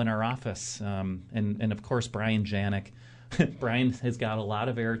Canavo, now in our office. And of course, Brian Janik. Brian has got a lot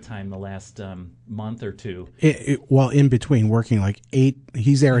of airtime the last month or two. Well, in between working like 8,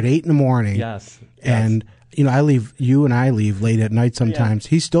 he's there at 8 in the morning. Yes. And, I leave late at night sometimes. Yeah.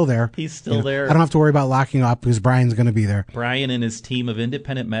 He's still there. He's still there. I don't have to worry about locking up because Brian's going to be there. Brian and his team of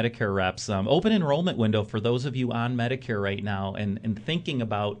independent Medicare reps. Open enrollment window for those of you on Medicare right now and thinking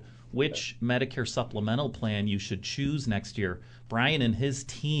about which Medicare supplemental plan you should choose next year. Brian and his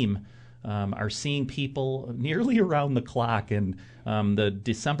team are seeing people nearly around the clock, and the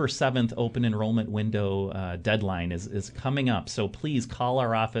December 7th open enrollment window deadline is coming up. So please call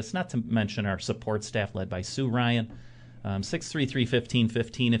our office, not to mention our support staff led by Sue Ryan,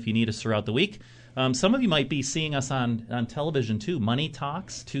 633-1515 if you need us throughout the week. Some of you might be seeing us on television too. Money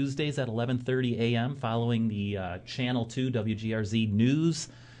Talks, Tuesdays at 11:30 a.m. following the Channel 2 WGRZ News.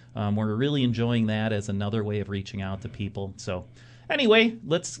 We're really enjoying that as another way of reaching out to people. So anyway,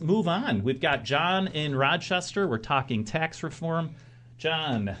 let's move on. We've got John in Rochester. We're talking tax reform.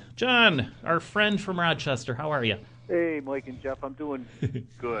 John, our friend from Rochester, how are you? Hey, Mike and Jeff, I'm doing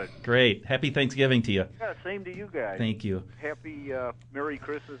good. Great. Happy Thanksgiving to you. Yeah, same to you guys. Thank you. Happy Merry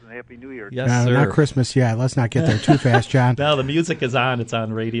Christmas and Happy New Year. Yes, sir. Not Christmas yet. Let's not get there too fast, John. No, the music is on. It's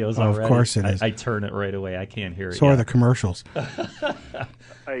on radios already. Of course it is. I turn it right away. I can't hear it. So are the commercials.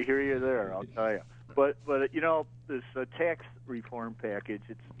 I hear you there, I'll tell you. But this tax reform package,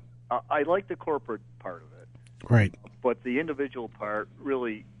 I like the corporate part of it. Right. But the individual part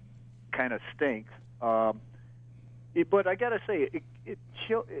really kind of stinks. But I got to say, it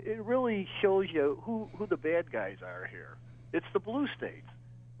really shows you who the bad guys are here. It's the blue states.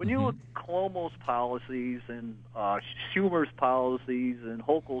 When you look at Cuomo's policies and Schumer's policies and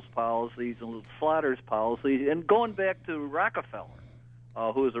Hochul's policies and Slaughter's policies, and going back to Rockefeller,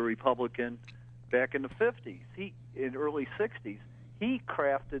 who was a Republican back in the 50s, in early 60s, he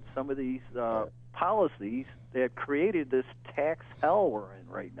crafted some of these policies that created this tax hell we're in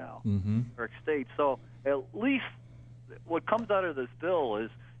right now in New York State. So at least what comes out of this bill is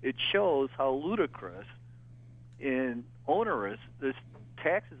it shows how ludicrous and onerous this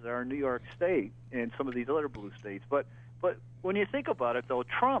taxes are in New York State and some of these other blue states. But But when you think about it, though,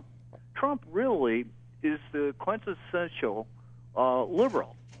 Trump really is the quintessential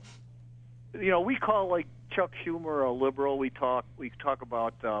liberal. We call like Chuck Schumer a liberal. We talk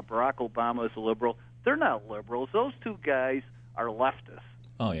about Barack Obama as a liberal. They're not liberals. Those two guys are leftists.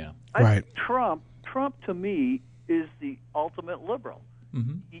 Oh yeah, right. Trump to me is the ultimate liberal.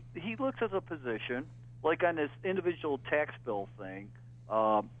 Mm-hmm. He looks at the position like on this individual tax bill thing.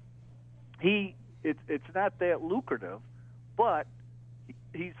 It's not that lucrative, but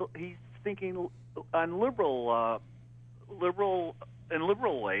he's thinking on liberal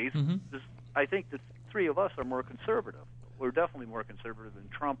ways. Mm-hmm. I think the three of us are more conservative. We're definitely more conservative than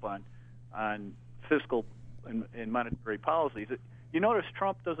Trump on fiscal and monetary policies. You notice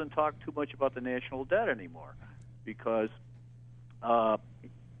Trump doesn't talk too much about the national debt anymore because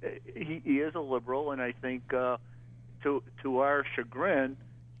he is a liberal, and I think to our chagrin,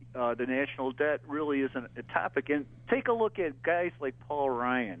 the national debt really isn't a topic. And take a look at guys like Paul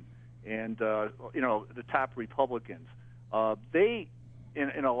Ryan and the top Republicans. They,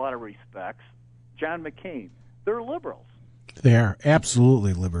 in a lot of respects, John McCain, they're liberals. They are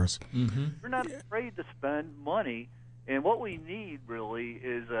absolutely liberals. Mm-hmm. We're not afraid to spend money, and what we need really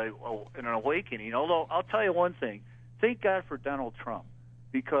is an awakening. Although I'll tell you one thing: thank God for Donald Trump,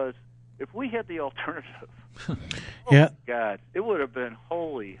 because if we had the alternative, yeah, my God, it would have been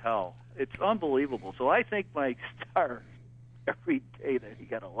holy hell. It's unbelievable. So I think Mike Starr, every day that he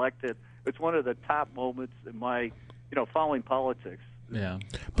got elected, it's one of the top moments in my, following politics. Yeah.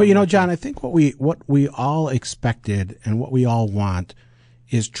 But John, I think what we all expected and what we all want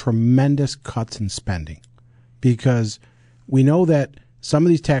is tremendous cuts in spending, because we know that some of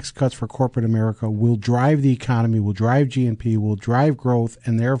these tax cuts for corporate America will drive the economy, will drive GNP, will drive growth,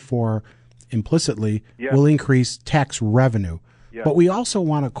 and therefore implicitly will increase tax revenue. Yeah. But we also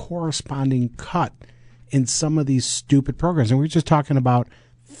want a corresponding cut in some of these stupid programs. And we're just talking about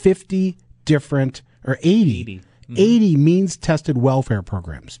 50 different, or 80 means-tested welfare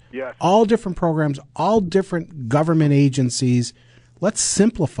programs. Yes. All different programs, all different government agencies. Let's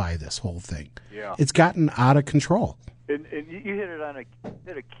simplify this whole thing. Yeah. It's gotten out of control. And you hit it on a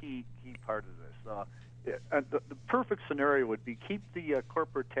key part of this. The perfect scenario would be keep the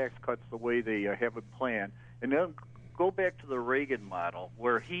corporate tax cuts the way they have it planned, and then go back to the Reagan model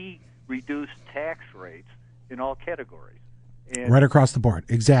where he reduced tax rates in all categories. And right across the board,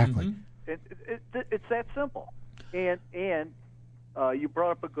 exactly. Mm-hmm. It's that simple. And you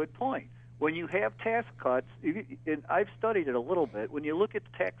brought up a good point. When you have tax cuts, and I've studied it a little bit, when you look at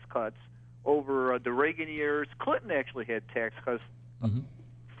the tax cuts over the Reagan years, Clinton actually had tax cuts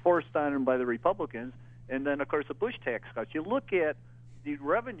forced on him by the Republicans, and then, of course, the Bush tax cuts. You look at the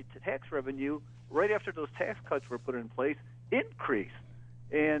tax revenue, right after those tax cuts were put in place, increased.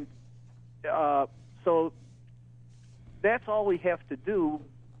 And so that's all we have to do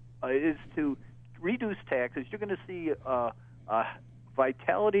is to reduce taxes. You're going to see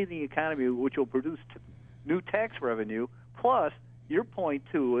vitality in the economy, which will produce new tax revenue. Plus, your point,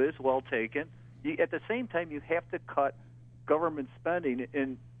 too, is well taken. At the same time, you have to cut government spending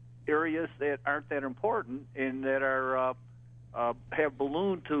in areas that aren't that important and that are have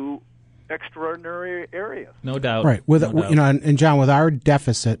ballooned to extraordinary areas. No doubt. Right. And John, with our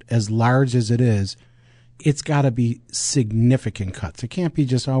deficit as large as it is, it's got to be significant cuts. It can't be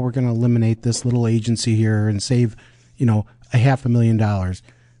just, we're going to eliminate this little agency here and save, $500,000.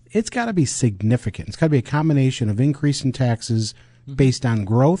 It's got to be significant. It's got to be a combination of increase in taxes based on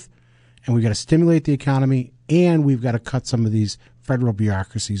growth, and we've got to stimulate the economy, and we've got to cut some of these federal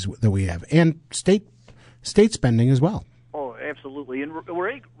bureaucracies that we have, and state spending as well. Oh, absolutely. And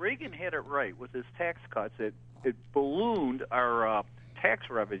Reagan had it right with his tax cuts. It ballooned our tax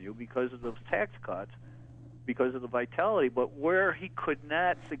revenue because of those tax cuts, because of the vitality. But where he could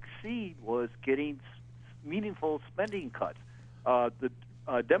not succeed was getting meaningful spending cuts. The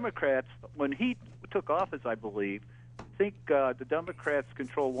Democrats, when he took office, I believe, think the Democrats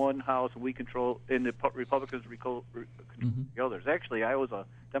control one house and and the Republicans control the others. Actually, I was a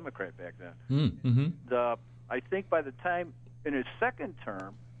Democrat back then. Mm-hmm. I think by the time in his second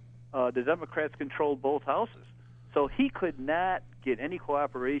term, the Democrats controlled both houses. So he could not get any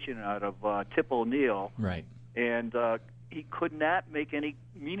cooperation out of Tip O'Neill. Right. And he could not make any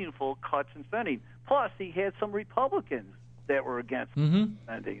meaningful cuts in spending. Plus, he had some Republicans that were against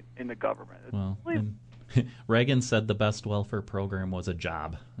spending in the government. Well, Reagan said the best welfare program was a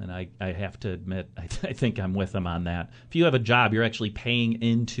job, and I have to admit, I think I'm with him on that. If you have a job, you're actually paying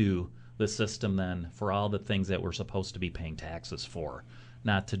into the system then for all the things that we're supposed to be paying taxes for,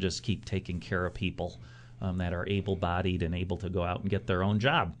 not to just keep taking care of people that are able-bodied and able to go out and get their own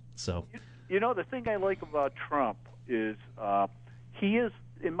job. So, the thing I like about Trump is he is,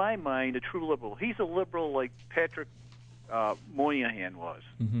 in my mind, a true liberal. He's a liberal like Patrick Moynihan was,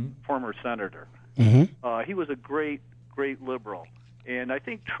 former senator. He was a great liberal. And I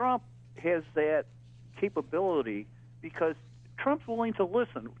think Trump has that capability because Trump's willing to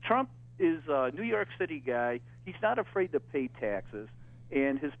listen. Trump is a New York City guy. He's not afraid to pay taxes,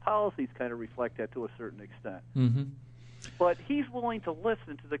 and his policies kind of reflect that to a certain extent. But he's willing to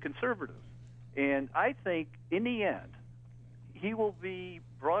listen to the conservatives. And I think, in the end, he will be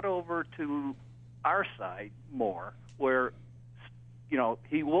brought over to our side more, where,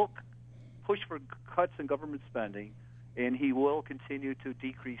 he will push for cuts in government spending, and he will continue to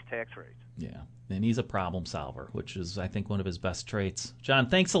decrease tax rates. Yeah, and he's a problem solver, which is, I think, one of his best traits. John,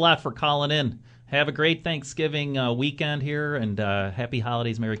 thanks a lot for calling in. Have a great Thanksgiving weekend here, and happy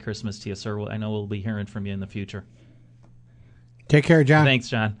holidays, Merry Christmas to you, sir. I know we'll be hearing from you in the future. Take care, John. Thanks,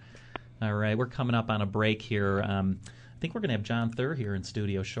 John. All right, we're coming up on a break here. I think we're going to have John Thur here in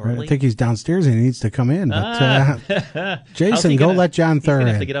studio shortly. I think he's downstairs and he needs to come in. But, Jason, let John Thur in. He's going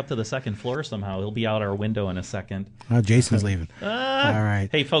to have to get up to the second floor somehow. He'll be out our window in a second. Oh, Jason's leaving. All right.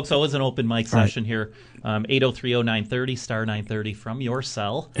 Hey, folks, always an open mic session here. 803-0930, star 930 from your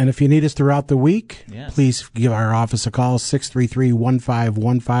cell. And if you need us throughout the week, please give our office a call,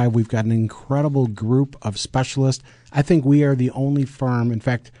 633-1515. We've got an incredible group of specialists. I think we are the only firm, in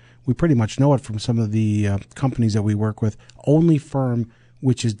fact, we pretty much know it from some of the companies that we work with, only firm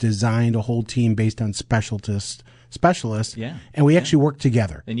which is designed a whole team based on specialists. And we actually work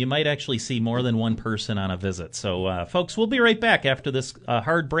together. And you might actually see more than one person on a visit. So, folks, we'll be right back after this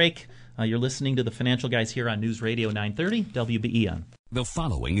hard break. You're listening to the Financial Guys here on News Radio 930 WBEN. The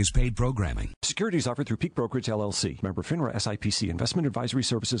following is paid programming. Securities offered through Peak Brokerage, LLC. Member FINRA SIPC. Investment advisory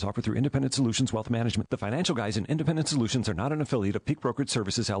services offered through Independent Solutions Wealth Management. The Financial Guys and Independent Solutions are not an affiliate of Peak Brokerage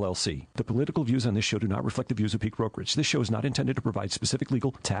Services, LLC. The political views on this show do not reflect the views of Peak Brokerage. This show is not intended to provide specific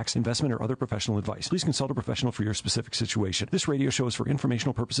legal, tax, investment, or other professional advice. Please consult a professional for your specific situation. This radio show is for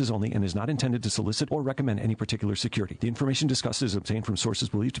informational purposes only and is not intended to solicit or recommend any particular security. The information discussed is obtained from sources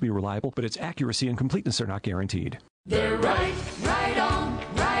believed to be reliable, but its accuracy and completeness are not guaranteed. They're right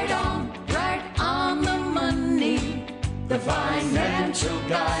on the money. The Financial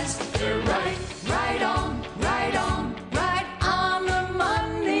Guys. They're right on the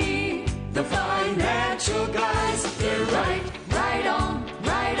money. The Financial Guys. They're right on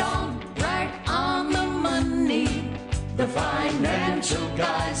the money. The Financial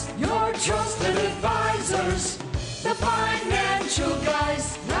Guys. Your trusted advisors. The Financial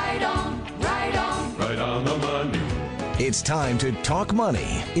Guys. Right on the money. It's time to talk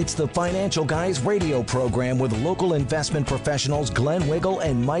money. It's the Financial Guys radio program with local investment professionals Glenn Wiggle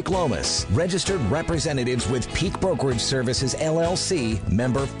and Mike Lomas, registered representatives with Peak Brokerage Services, LLC,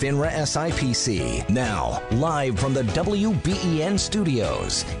 member FINRA SIPC. Now, live from the WBEN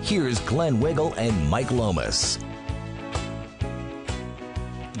studios, here's Glenn Wiggle and Mike Lomas.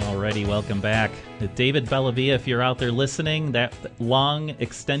 Alrighty, welcome back. David Bellavia, if you're out there listening, that long,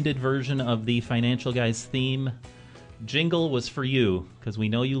 extended version of the Financial Guys theme jingle was for you, because we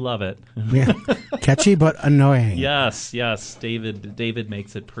know you love it. Yeah, catchy but annoying. Yes. David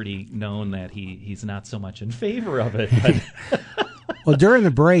makes it pretty known that he's not so much in favor of it. But Well, during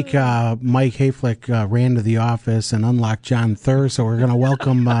the break, Mike Hayflick ran to the office and unlocked John Thur, so we're going to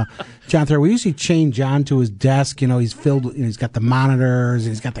welcome John Thur. We usually chain John to his desk. He's filled. He's got the monitors,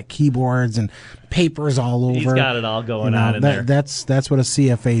 he's got the keyboards and papers all over. He's got it all going on in there. That's what a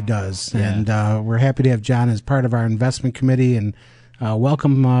CFA does, and we're happy to have John as part of our investment committee. And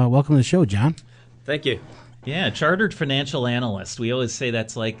welcome to the show, John. Thank you. Yeah, chartered financial analyst. We always say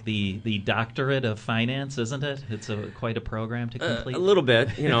that's like the doctorate of finance, isn't it? It's quite a program to complete. A little bit.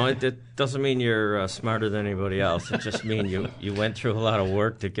 It doesn't mean you're smarter than anybody else. It just means you went through a lot of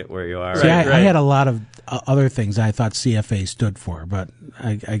work to get where you are. See, I had a lot of other things I thought CFA stood for, but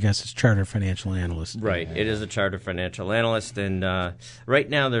I guess it's chartered financial analyst. Right. It is a chartered financial analyst, and right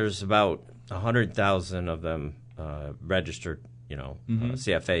now there's about 100,000 of them registered,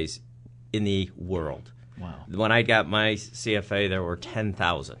 CFAs in the world. Wow. When I got my CFA, there were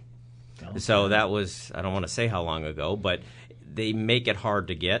 10,000. Okay. So that was, I don't want to say how long ago, but they make it hard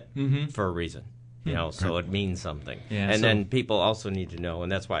to get for a reason. So it means something. Yeah, and then people also need to know,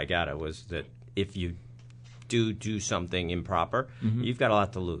 and that's why I got it, was that if you do something improper, you've got a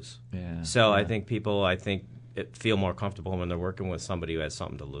lot to lose. Yeah. So I think people, feel more comfortable when they're working with somebody who has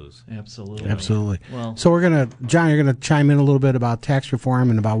something to lose. Absolutely. Well, so John, you're gonna chime in a little bit about tax reform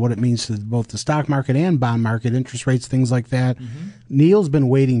and about what it means to both the stock market and bond market, interest rates, things like that. Neil's been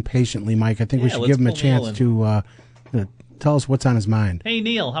waiting patiently, Mike. I think we should give him a chance to tell us what's on his mind. Hey,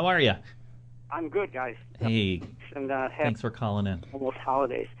 Neil, how are you? I'm good, guys. Hey, And thanks for calling in. Almost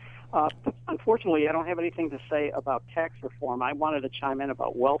holidays. Unfortunately, I don't have anything to say about tax reform. I wanted to chime in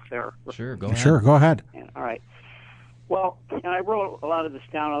about welfare. Sure, go ahead. Sure, go ahead. Yeah, all right. Well, I wrote a lot of this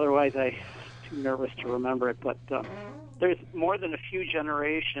down. Otherwise, I'm too nervous to remember it. But there's more than a few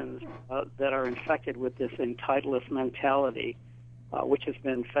generations that are infected with this entitlist mentality, which has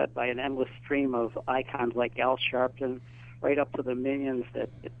been fed by an endless stream of icons like Al Sharpton, right up to the minions that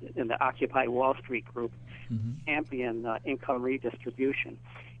in the Occupy Wall Street group champion income redistribution.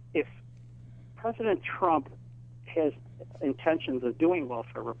 If President Trump has intentions of doing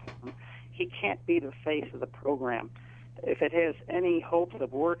welfare reform, he can't be the face of the program. If it has any hopes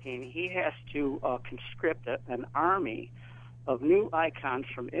of working, he has to conscript an army of new icons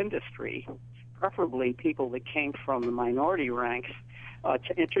from industry, preferably people that came from the minority ranks,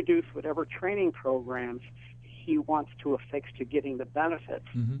 to introduce whatever training programs he wants to affix to getting the benefits.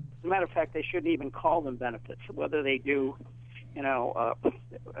 As a matter of fact, they shouldn't even call them benefits. Whether they do,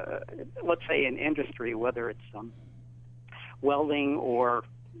 let's say in industry, whether it's welding or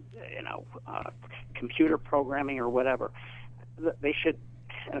computer programming or whatever, they should.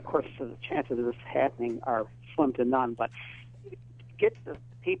 And of course, the chances of this happening are slim to none. But get the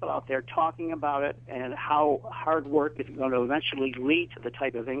people out there talking about it and how hard work is going to eventually lead to the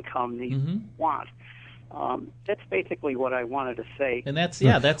type of income they want. That's basically what I wanted to say. And that's it.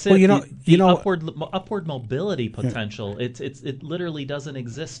 Well, upward mobility potential. It literally doesn't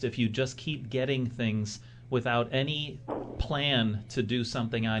exist if you just keep getting things without any plan to do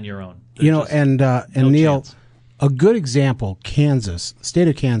something on your own. And no Neil, chance. a good example, Kansas, state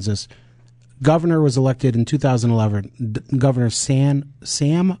of Kansas, governor was elected in 2011, Governor Sam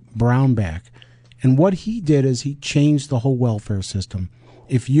Brownback. And what he did is he changed the whole welfare system.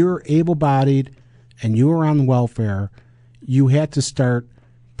 If you're able-bodied and you were on welfare, you had to start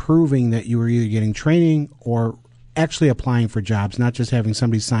proving that you were either getting training or actually applying for jobs, not just having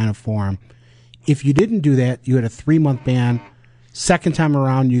somebody sign a form. If you didn't do that, you had a 3-month ban. Second time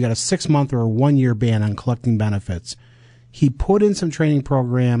around, you got a 6-month or a 1-year ban on collecting benefits. He put in some training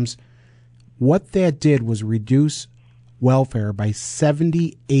programs. What that did was reduce welfare by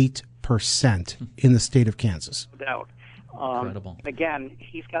 78% in the state of Kansas. No doubt. Incredible. Again,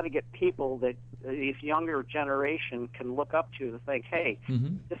 he's got to get people that this younger generation can look up to think, hey,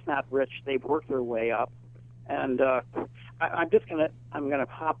 it's not rich. They've worked their way up. And I'm gonna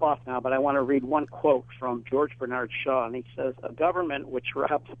hop off now, but I want to read one quote from George Bernard Shaw, and he says, "A government which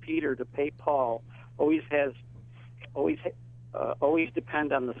robs Peter to pay Paul always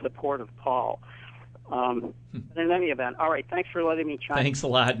depend on the support of Paul." But in any event, all right. Thanks for letting me chime in. Thanks a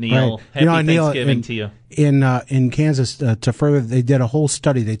lot, Neil. Right. Happy Neil, Thanksgiving to you. In Kansas, to further, they did a whole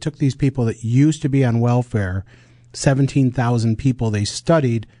study. They took these people that used to be on welfare, 17,000 people. They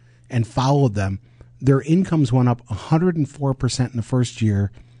studied and followed them. Their incomes went up 104% in the first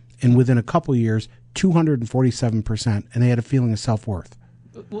year, and within a couple of years, 247%, and they had a feeling of self-worth.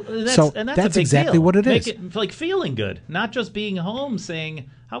 Well, That's a big exactly deal. what it Make is. it like feeling good, not just being home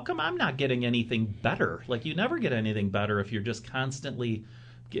saying, how come I'm not getting anything better? Like, you never get anything better if you're just constantly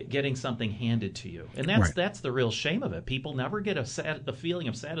getting something handed to you. And that's the real shame of it. People never get a feeling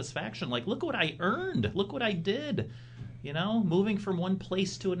of satisfaction. Like, look what I earned. Look what I did. Moving from one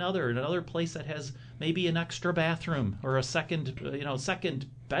place to another place that has maybe an extra bathroom or a second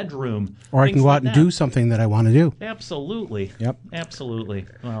bedroom. Or I can go out and do something that I want to do. Absolutely. Yep. Absolutely.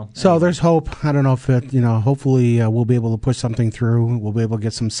 Well, So there's hope. I don't know if hopefully we'll be able to push something through. We'll be able to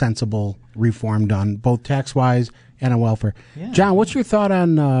get some sensible reform done, both tax-wise and on welfare. Yeah. John, what's your thought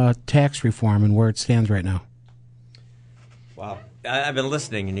on tax reform and where it stands right now? Wow. I've been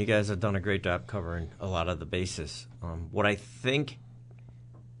listening, and you guys have done a great job covering a lot of the bases. What I think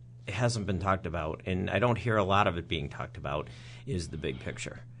hasn't been talked about, and I don't hear a lot of it being talked about, is the big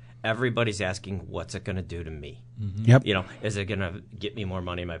picture. Everybody's asking, what's it going to do to me? Yep. Is it going to get me more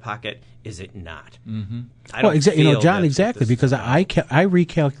money in my pocket? Is it not? I Well, don't feel John, that's what this because is about. I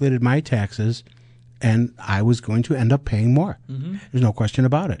recalculated my taxes, and I was going to end up paying more. There's no question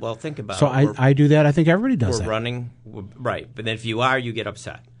about it. Well, think about so it. I do that. I think everybody does We're that. running, right. But then if you are, you get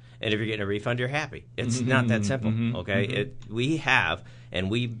upset. And if you're getting a refund, you're happy. It's not that simple, okay? We have, and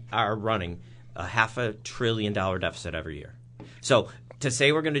we are running a $500 billion deficit every year. So to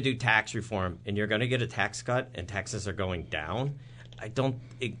say we're going to do tax reform and you're going to get a tax cut and taxes are going down, I don't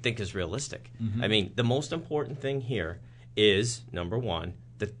think is realistic. I mean, the most important thing here is, number one,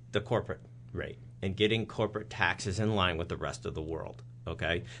 the corporate rate and getting corporate taxes in line with the rest of the world.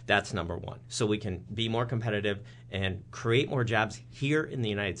 Okay, that's number one. So we can be more competitive and create more jobs here in the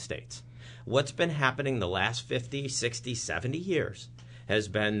United States. What's been happening the last 50, 60, 70 years has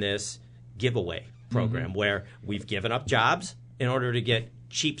been this giveaway program where we've given up jobs in order to get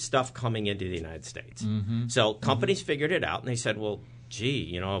cheap stuff coming into the United States. So companies figured it out, and they said, well,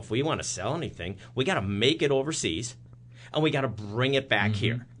 gee, if we want to sell anything, we got to make it overseas, and we got to bring it back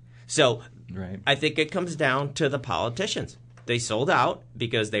here. So I think it comes down to the politicians. They sold out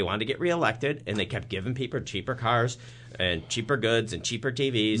because they wanted to get reelected, and they kept giving people cheaper cars and cheaper goods and cheaper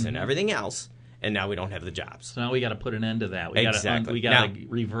TVs and everything else. And now we don't have the jobs. So now we got to put an end to that. We Exactly. got to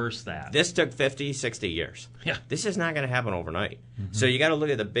reverse that. This took 50, 60 years. Yeah. This is not going to happen overnight. So you got to look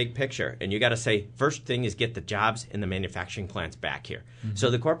at the big picture, and you got to say, first thing is get the jobs in the manufacturing plants back here.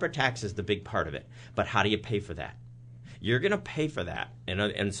 So the corporate tax is the big part of it. But how do you pay for that? You're going to pay for that,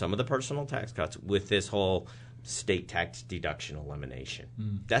 and some of the personal tax cuts with this whole state tax deduction elimination.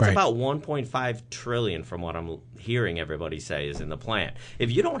 That's about $1.5 trillion from what I'm hearing everybody say is in the plan.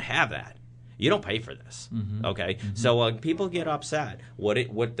 If you don't have that, you don't pay for this, okay? So when people get upset, what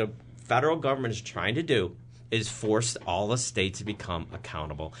the federal government is trying to do is force all the states to become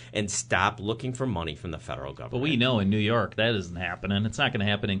accountable and stop looking for money from the federal government. But we know in New York that isn't happening. It's not going to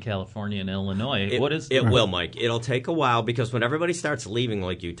happen in California and Illinois. It will, Mike. It'll take a while because when everybody starts leaving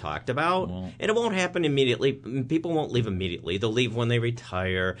like you talked about, and it won't happen immediately. People won't leave immediately. They'll leave when they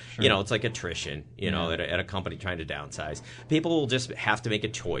retire. Sure. It's like attrition, at a company trying to downsize. People will just have to make a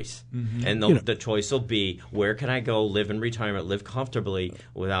choice. And the choice will be, where can I go live in retirement, live comfortably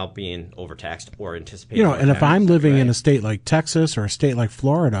without being overtaxed or anticipating If I'm living in a state like Texas or a state like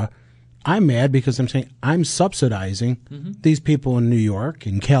Florida, I'm mad because I'm saying I'm subsidizing these people in New York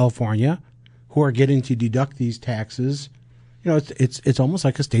and California who are getting to deduct these taxes. It's almost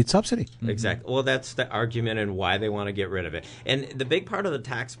like a state subsidy. Exactly. Well, that's the argument and why they want to get rid of it. And the big part of the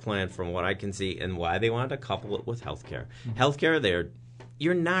tax plan, from what I can see, and why they want to couple it with health care. Health care,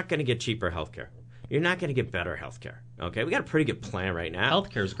 you're not going to get cheaper health care. You're not going to get better health care. Okay, we got a pretty good plan right now.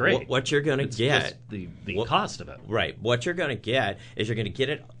 Health is great. What you're going to get, just the cost of it. Right. What you're going to get is you're going to get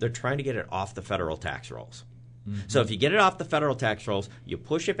it. They're trying to get it off the federal tax rolls. So if you get it off the federal tax rolls, you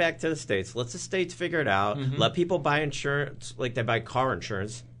push it back to the states. Let the states figure it out. Let people buy insurance like they buy car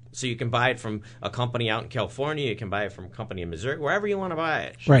insurance. So you can buy it from a company out in California. You can buy it from a company in Missouri, wherever you want to buy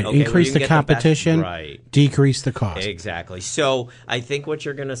it. Right. Okay, increase the competition. Decrease the cost. Exactly. So I think what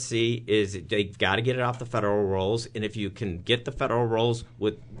you're going to see is they've got to get it off the federal rolls. And if you can get the federal rolls,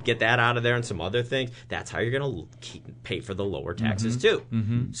 get that out of there and some other things, that's how you're going to pay for the lower taxes too.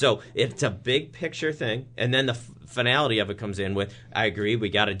 So it's a big picture thing. And then the finality of it comes in with, I agree, we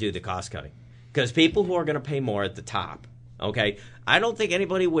got to do the cost cutting. Because people who are going to pay more at the top, okay, I don't think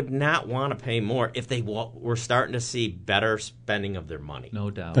anybody would not want to pay more if they were starting to see better spending of their money. No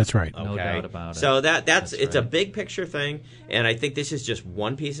doubt. That's right. No doubt about it. So that's it's a big picture thing, and I think this is just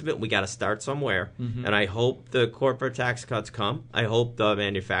one piece of it. We got to start somewhere, and I hope the corporate tax cuts come. I hope the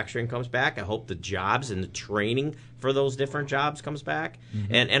manufacturing comes back. I hope the jobs and the training for those different jobs comes back.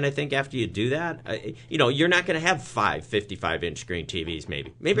 And I think after you do that, you're not going to have 5 55-inch screen TVs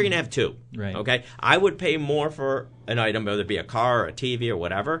maybe. Maybe you're going to have 2. Right. Okay? I would pay more for an item, whether it be a car or a TV or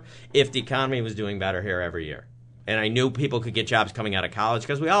whatever, if the economy was doing better here every year. And I knew people could get jobs coming out of college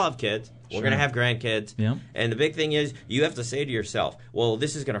because we all have kids. We're going to have grandkids. Yep. And the big thing is you have to say to yourself, well,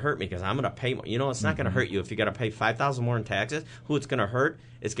 this is going to hurt me because I'm going to pay more. It's not going to hurt you if you got to pay $5,000 more in taxes. Who it's going to hurt?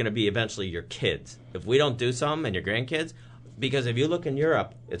 It's going to be eventually your kids. If we don't do something and your grandkids, because if you look in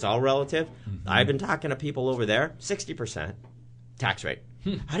Europe, it's all relative. I've been talking to people over there, 60% tax rate.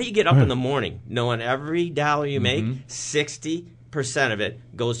 How do you get up in the morning knowing every dollar you make, 60% of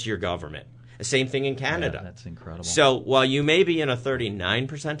it goes to your government? The same thing in Canada. Yeah, that's incredible. So while you may be in a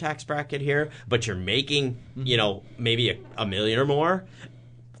 39% tax bracket here, but you're making, maybe a million or more,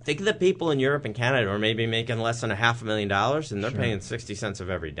 think of the people in Europe and Canada who are maybe making less than $500,000, and they're paying 60 cents of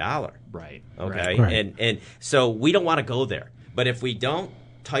every dollar. Right. Okay? Right. And so we don't want to go there. But if we don't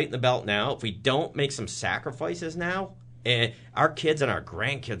tighten the belt now, if we don't make some sacrifices now, and our kids and our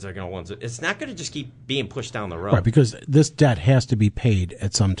grandkids are going to it's not going to just keep being pushed down the road. Right, because this debt has to be paid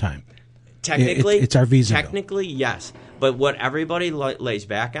at some time. Technically, it's our visa bill. Technically, yes. But what everybody lays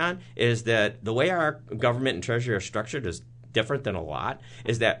back on is that the way our government and treasury are structured is different than a lot,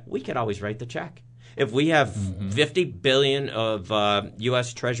 is that we could always write the check. If we have $50 billion of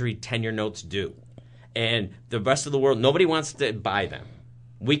U.S. Treasury 10-year notes due, and the rest of the world, nobody wants to buy them,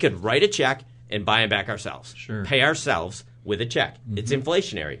 we could write a check and buy them back ourselves. Sure. Pay ourselves with a check. It's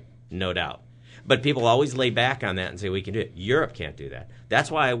inflationary, no doubt. But people always lay back on that and say we can do it. Europe can't do that.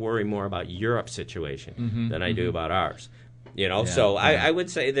 That's why I worry more about Europe's situation than I do about ours. I would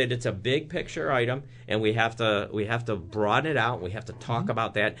say that it's a big picture item, and we have to broaden it out. We have to talk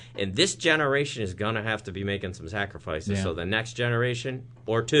about that. And this generation is going to have to be making some sacrifices. So the next generation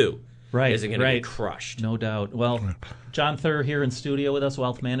or two isn't going to get crushed. No doubt. Well, John Thur here in studio with us,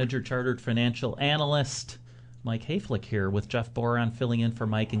 wealth manager, chartered financial analyst. Mike Hayflick here with Jeff Boron filling in for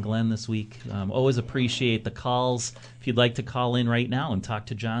Mike and Glenn this week. Always appreciate the calls. If you'd like to call in right now and talk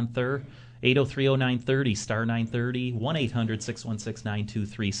to John Thur, 803-0930, star 930,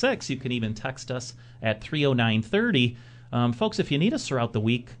 1-800-616-9236. You can even text us at 30930. Folks, if you need us throughout the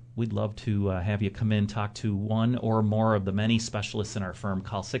week, we'd love to have you come in, talk to one or more of the many specialists in our firm.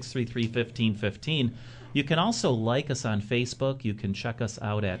 Call 633-1515. You can also like us on Facebook. You can check us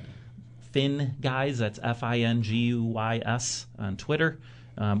out at FinGuys, that's FINGUYS on Twitter,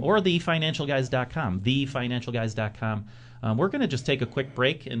 or thefinancialguys.com, thefinancialguys.com. We're going to just take a quick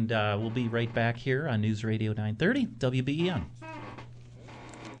break, and we'll be right back here on News Radio 930 WBEN.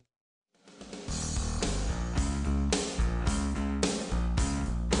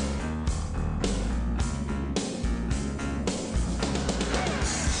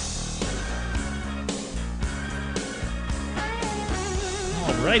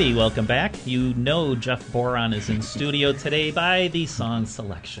 Alrighty, welcome back. You know Jeff Boron is in studio today by the song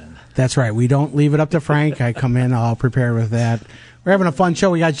selection. That's right. We don't leave it up to Frank. I come in all prepared with that. We're having a fun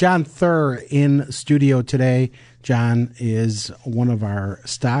show. We got John Thur in studio today. John is one of our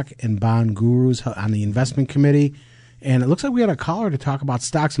stock and bond gurus on the investment committee. And it looks like we had a caller to talk about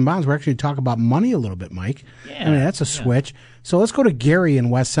stocks and bonds. We're actually talking about money a little bit, Mike. Yeah, I mean, that's a switch. So let's go to Gary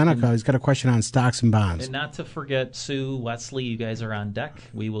in West Seneca. He's got a question on stocks and bonds. And not to forget, Sue, Wesley, you guys are on deck.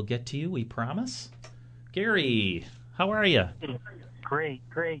 We will get to you, we promise. Gary, how are you? Great.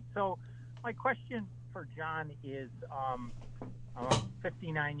 So my question for John is, I'm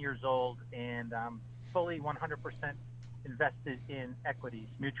 59 years old, and I'm fully 100% invested in equities,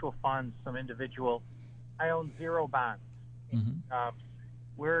 mutual funds, some individual. I own 0 bonds.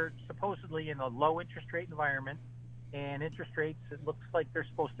 We're supposedly in a low interest rate environment, and interest rates, it looks like they're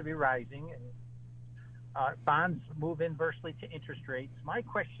supposed to be rising. Bonds move inversely to interest rates. My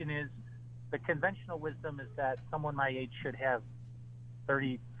question is, the conventional wisdom is that someone my age should have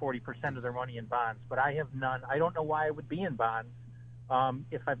 30-40% of their money in bonds, but I have none. I don't know why I would be in bonds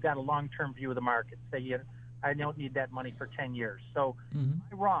if I've got a long-term view of the market. Say, I don't need that money for 10 years. So am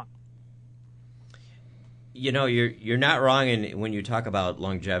I wrong? You know, you're not wrong when you talk about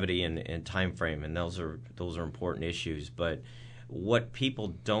longevity and time frame, and those are important issues. But what people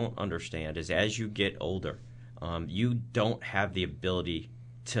don't understand is, as you get older, you don't have the ability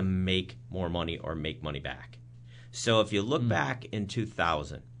to make more money or make money back. So if you look back in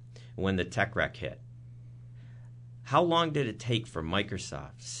 2000, when the tech wreck hit, how long did it take for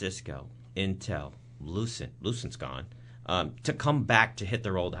Microsoft, Cisco, Intel, Lucent's gone, to come back to hit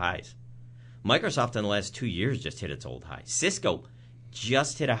their old highs? Microsoft in the last 2 years just hit its old high. Cisco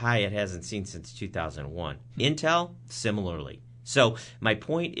just hit a high it hasn't seen since 2001. Intel, similarly. So my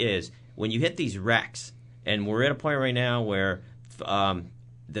point is, when you hit these wrecks, and we're at a point right now where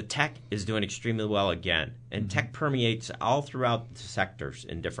the tech is doing extremely well again, and tech permeates all throughout the sectors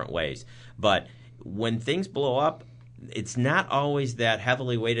in different ways. But when things blow up, it's not always that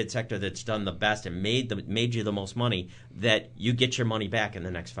heavily weighted sector that's done the best and made you the most money that you get your money back in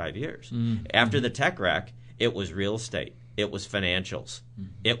the next 5 years. After the tech wreck, it was real estate, it was financials,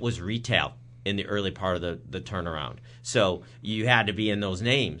 it was retail in the early part of the turnaround. So you had to be in those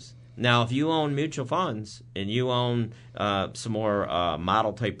names. Now, if you own mutual funds and you own some more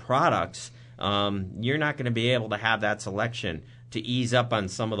model-type products, you're not going to be able to have that selection to ease up on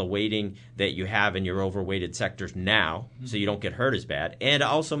some of the weighting that you have in your overweighted sectors now, so you don't get hurt as bad, and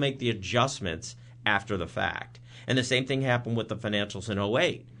also make the adjustments after the fact. And the same thing happened with the financials in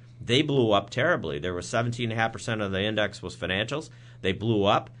 2008. They blew up terribly. There was 17.5% of the index was financials. They blew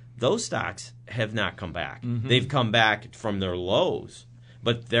up. Those stocks have not come back. They've come back from their lows,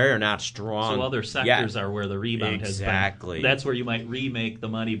 but they're not strong. So other sectors are where the rebound has been. Exactly. That's where you might remake the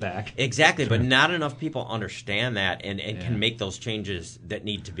money back. Exactly, but not enough people understand that and can make those changes that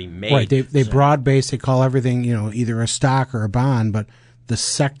need to be made. Right, they broad base, they call everything, either a stock or a bond, but the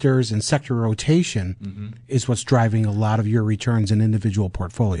sectors and sector rotation is what's driving a lot of your returns in individual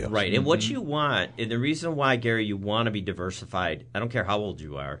portfolios. Right, and what you want, and the reason why, Gary, you want to be diversified, I don't care how old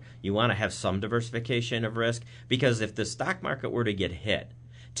you are, you want to have some diversification of risk, because if the stock market were to get hit,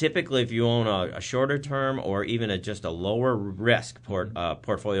 typically if you own a shorter term or even just a lower risk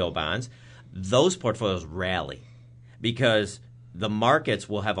portfolio of bonds, those portfolios rally because the markets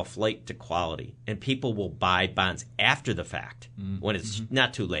will have a flight to quality, and people will buy bonds after the fact when it's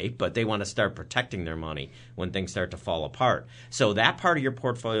not too late, but they want to start protecting their money when things start to fall apart. So that part of your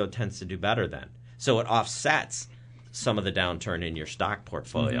portfolio tends to do better then. So it offsets some of the downturn in your stock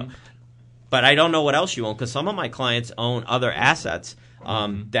portfolio. But I don't know what else you own, because some of my clients own other assets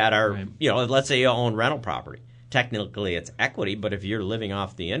that are, let's say you own rental property. Technically, it's equity, but if you're living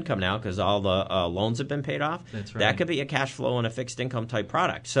off the income now because all the loans have been paid off, That's right. that could be a cash flow and a fixed income type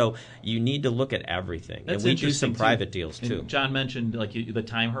product. So you need to look at everything. That's and we do interesting, some private deals too. And John mentioned the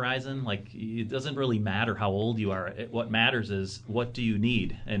time horizon. Like, it doesn't really matter how old you are. What matters is what do you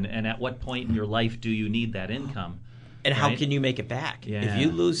need, and at what point in your life do you need that income. And how right? can you make it back? Yeah, if you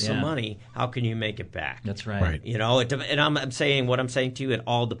lose some yeah. money, how can you make it back? That's right. And I'm saying what I'm saying to you. It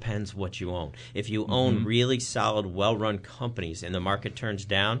all depends what you own. If you own really solid, well-run companies, and the market turns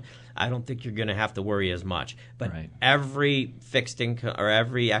down, I don't think you're going to have to worry as much. But every fixed income or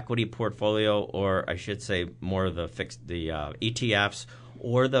every equity portfolio, or I should say more of the ETFs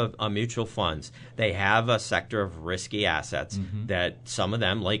or the mutual funds, they have a sector of risky assets that some of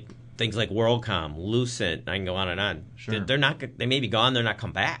them, like things like WorldCom, Lucent, I can go on and on. Sure. They're not. They may be gone. They're not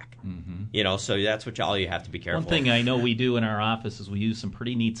come back. So that's all you have to be careful. One thing of. I know we do in our office is we use some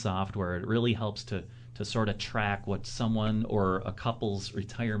pretty neat software. It really helps to sort of track what someone or a couple's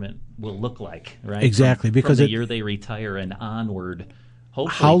retirement will look like, right? Exactly, because from the year they retire and onward.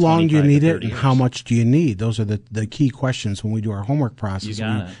 Hopefully how long do you need it, and years. how much do you need? Those are the key questions when we do our homework process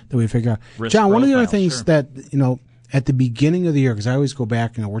that we figure out. Risk John, one of the other profile, things sure. that at the beginning of the year, because I always go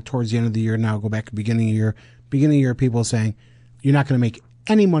back, we're towards the end of the year now, go back to the beginning of the year. Beginning of the year, people saying, you're not going to make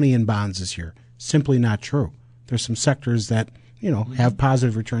any money in bonds this year. Simply not true. There's some sectors that, have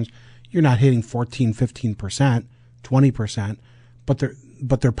positive returns. You're not hitting 14, 15%, 20%,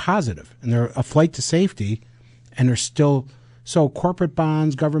 but they're positive, and they're a flight to safety, and they're still... So corporate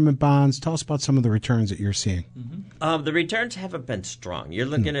bonds, government bonds, tell us about some of the returns that you're seeing. The returns haven't been strong. You're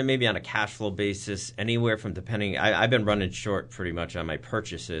looking at maybe on a cash flow basis, anywhere from I've been running short pretty much on my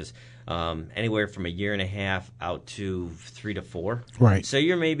purchases, anywhere from a year and a half out to 3 to 4. Right. So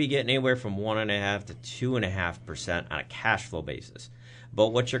you're maybe getting anywhere from 1.5% to 2.5% on a cash flow basis. But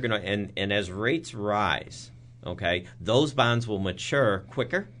what you're going to, and as rates rise, okay, those bonds will mature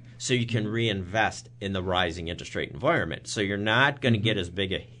quicker. So you can reinvest in the rising interest rate environment. So you're not going to get as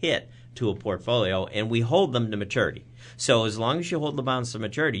big a hit to a portfolio, and we hold them to maturity. So as long as you hold the bonds to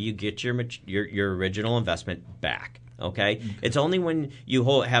maturity, you get your original investment back. Okay? It's only when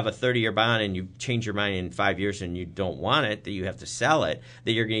you have a 30-year bond and you change your mind in 5 years and you don't want it, that you have to sell it,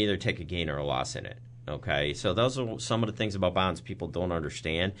 that you're going to either take a gain or a loss in it. Okay, so those are some of the things about bonds people don't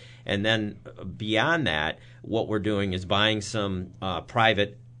understand. And then beyond that, what we're doing is buying some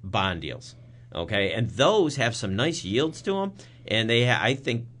private bond deals, okay, and those have some nice yields to them, and I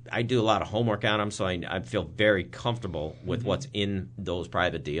think I do a lot of homework on them, so I feel very comfortable with what's in those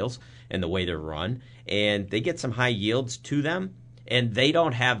private deals and the way they're run, and they get some high yields to them, and they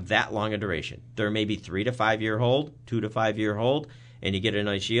don't have that long a duration. They're maybe 3 to 5 year hold, 2 to 5 year hold, and you get a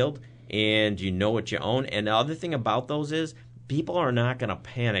nice yield, and you know what you own. And the other thing about those is people are not going to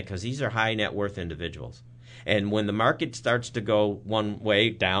panic because these are high net worth individuals. And when the market starts to go one way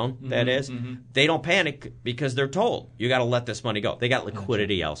down, they don't panic because they're told, you got to let this money go. They got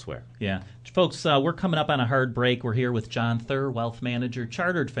liquidity elsewhere. Yeah. Folks, we're coming up on a hard break. We're here with John Thur, wealth manager,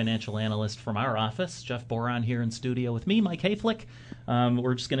 chartered financial analyst from our office. Jeff Boron here in studio with me, Mike Hayflick.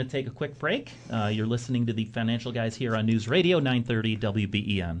 We're just going to take a quick break. You're listening to the Financial Guys here on News Radio 930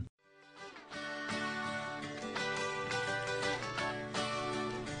 WBEN.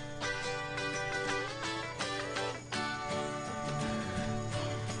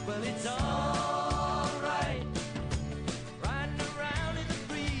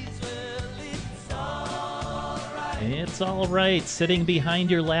 It's all right. Sitting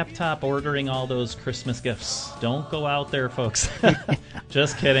behind your laptop ordering all those Christmas gifts. Don't go out there, folks.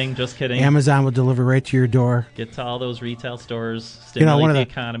 Just kidding. Just kidding. Amazon will deliver right to your door. Get to all those retail stores. Stimulate the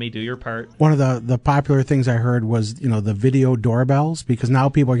economy. Do your part. One of the popular things I heard was, the video doorbells, because now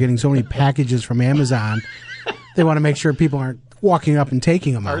people are getting so many packages from Amazon. They want to make sure people aren't walking up and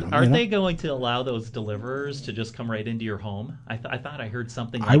taking them on them. Are they going to allow those deliverers to just come right into your home? I thought I heard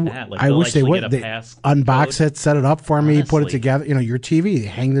something like that. Like I wish they would. They unbox it, set it up for me, put it together. Your TV,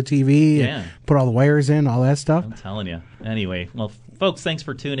 hang the TV, put all the wires in, all that stuff. I'm telling you. Anyway, well, folks, thanks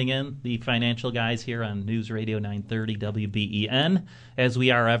for tuning in. The Financial Guys here on News Radio 930 WBEN, as we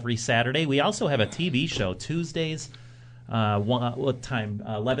are every Saturday. We also have a TV show Tuesdays. What time?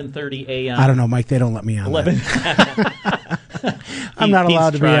 11:30 a.m. I don't know, Mike. They don't let me on. 11. I'm not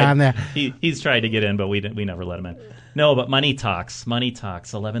allowed to be on there. He's tried to get in, but we never let him in. No, but Money Talks,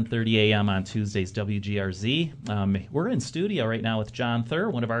 11:30 a.m. on Tuesdays, WGRZ. We're in studio right now with John Thur,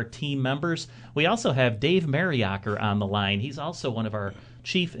 one of our team members. We also have Dave Mariacker on the line. He's also one of our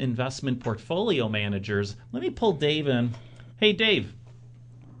chief investment portfolio managers. Let me pull Dave in. Hey, Dave.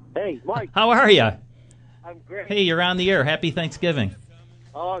 Hey, Mike. How are you? I'm great. Hey, you're on the air. Happy Thanksgiving.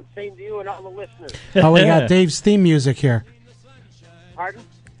 Oh, and same to you and all the listeners. Oh, we got Dave's theme music here. Pardon?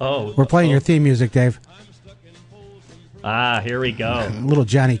 Oh, We're playing your theme music, Dave. Here we go. A little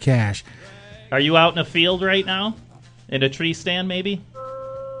Johnny Cash. Are you out in a field right now? In a tree stand, maybe?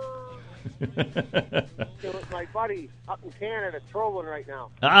 With my buddy up in Canada trolling right now.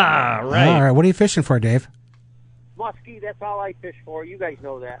 Right. All right. What are you fishing for, Dave? Muskie, that's all I fish for. You guys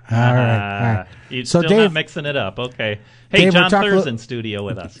know that. All right. You're So, still Dave- not mixing it up. Okay. Hey, Dave, we're John talking Thur's a- in studio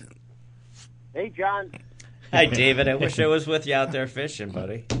with us. Hey, John. Hi, David. I wish I was with you out there fishing,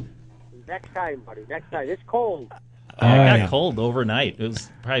 buddy. Next time, buddy. Next time. It's cold. It got cold overnight. It was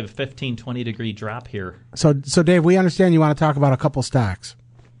probably a 15, 20-degree drop here. So Dave, we understand you want to talk about a couple stocks.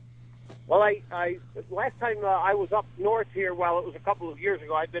 Well, I last time I was up north here, well, it was a couple of years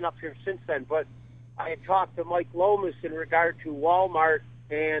ago. I've been up here since then, but I had talked to Mike Lomas in regard to Walmart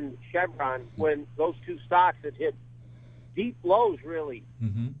and Chevron when those two stocks had hit deep lows, really.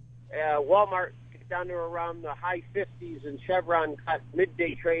 Walmart got down to around the high 50s, and Chevron got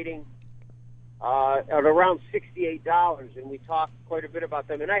midday trading at around $68, and we talked quite a bit about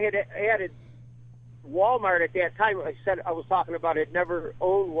them. And I had added Walmart at that time. I was talking about I'd never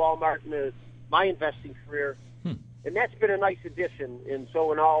owned Walmart in my investing career, and that's been a nice addition. And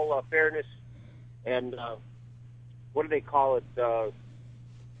so, in all fairness and what do they call it?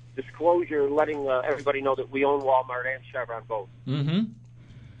 Disclosure, letting everybody know that we own Walmart and Chevron both.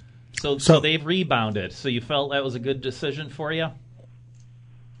 Mm-hmm. So they've rebounded. So you felt that was a good decision for you?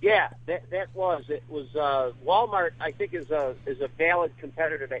 Yeah, that was. It was Walmart. I think is a valid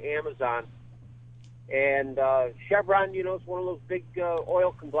competitor to Amazon, and Chevron. You know, it's one of those big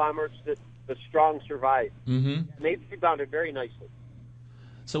oil conglomerates that the strong survive. Mm-hmm. And they've rebounded very nicely.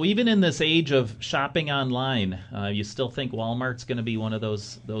 So even in this age of shopping online, you still think Walmart's going to be one of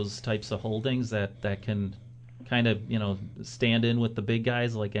those types of holdings that can kind of stand in with the big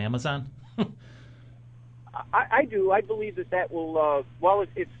guys like Amazon? I do. I believe that will.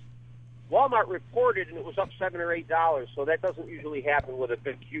 It's Walmart reported, and it was up $7 or $8. So that doesn't usually happen with a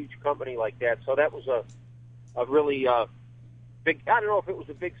big, huge company like that. So that was a really big. I don't know if it was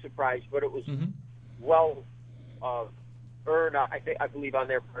a big surprise, but it was well earned. I believe on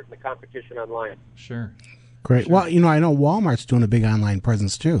their part in the competition online. Sure. Great. Sure. Well, I know Walmart's doing a big online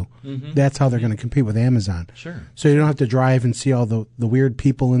presence too. Mhm. That's how they're going to compete with Amazon. Sure. So you don't have to drive and see all the weird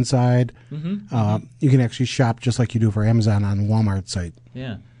people inside. Mhm. You can actually shop just like you do for Amazon on Walmart's site.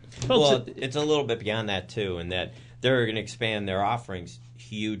 Yeah. Well, it's a little bit beyond that too, in that they're going to expand their offerings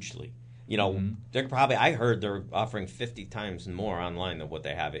hugely. They're probably. I heard they're offering 50 times more online than what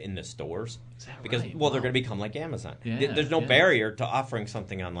they have in the stores. Because right? they're going to become like Amazon. Yeah, There's no yeah. barrier to offering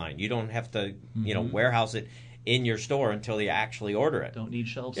something online. You don't have to, warehouse it in your store until you actually order it. Don't need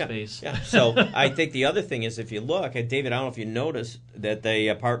shelf Yeah, space. Yeah. So I think the other thing is, if you look, and David, I don't know if you notice that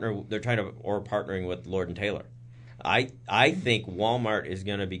they're partnering with Lord & Taylor. I think Walmart is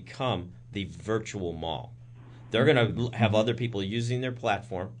going to become the virtual mall. They're going to have other people using their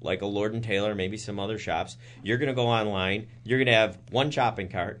platform, like a Lord & Taylor, maybe some other shops. You're going to go online. You're going to have one shopping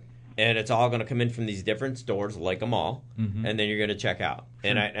cart, and it's all going to come in from these different stores, like a mall, and then you're going to check out.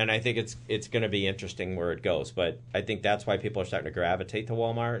 Sure. And I think it's going to be interesting where it goes. But I think that's why people are starting to gravitate to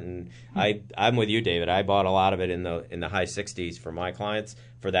Walmart. And I'm with you, David. I bought a lot of it in the high 60s for my clients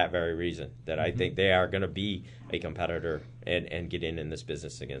for that very reason, that I think they are going to be a competitor and get in this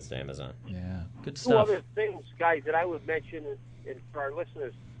business against Amazon. Yeah, good Two stuff. other things, guys, that I would mention, and for our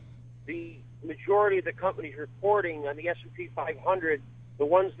listeners, the majority of the companies reporting on the S&P 500, the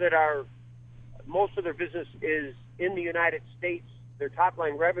ones that are most of their business is in the United States, their top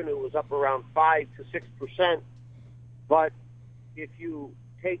line revenue was up around 5 to 6%. But if you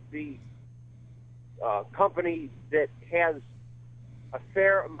take the company that has a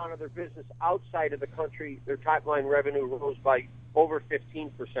fair amount of their business outside of the country, their top line revenue rose by over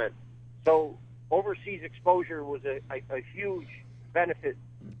 15%. So overseas exposure was a huge benefit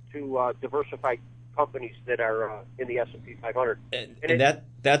to diversified companies that are in the S&P 500. And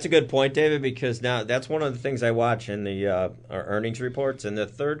that's a good point, David, because now that's one of the things I watch in the our earnings reports. And the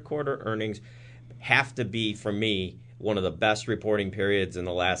third quarter earnings have to be, for me, one of the best reporting periods in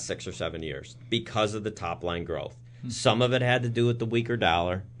the last 6 or 7 years because of the top line growth. Some of it had to do with the weaker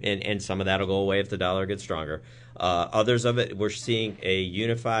dollar, and some of that will go away if the dollar gets stronger. Others of it, we're seeing a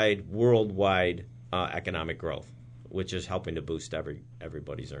unified worldwide economic growth, which is helping to boost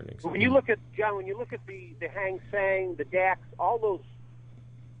everybody's earnings. When you look at, John, the Hang Seng, the DAX, all those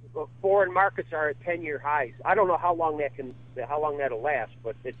foreign markets are at 10-year highs. I don't know how long that'll last,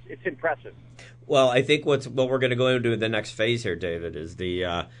 but it's impressive. Well, I think what we're going to go into the next phase here, David, is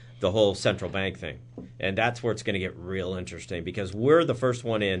the whole central bank thing, and that's where it's going to get real interesting because we're the first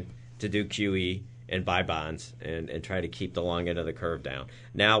one in to do QE and buy bonds and try to keep the long end of the curve down.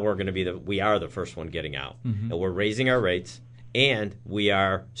 Now we're going to we are the first one getting out, and we're raising our rates, and we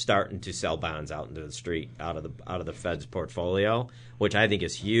are starting to sell bonds out into the street, out of the Fed's portfolio, which I think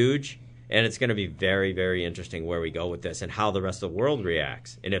is huge. And it's going to be very, very interesting where we go with this and how the rest of the world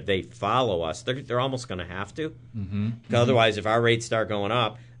reacts. And if they follow us, they're almost going to have to. Otherwise, if our rates start going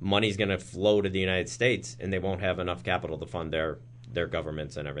up, money's going to flow to the United States, and they won't have enough capital to fund their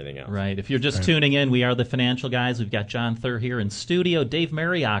governments and everything else. Right. If you're just tuning in, we are the Financial Guys. We've got John Thur here in studio, Dave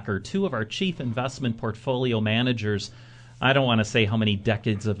Mariacher, two of our chief investment portfolio managers. I don't want to say how many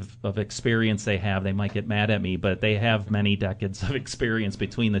decades of experience they have. They might get mad at me, but they have many decades of experience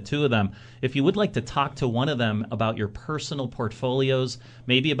between the two of them. If you would like to talk to one of them about your personal portfolios,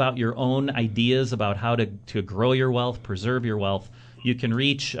 maybe about your own ideas about how to grow your wealth, preserve your wealth, you can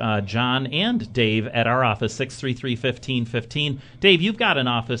reach John and Dave at our office, 633-1515. Dave, you've got an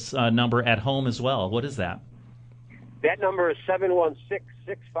office number at home as well. What is that? That number is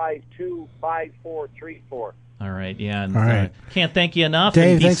 716-652-5434. All right, yeah. And, All right. Can't thank you enough.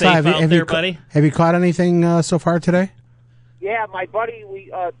 Dave, and be thanks safe a lot. out there, buddy. Have you caught anything so far today? Yeah, my buddy,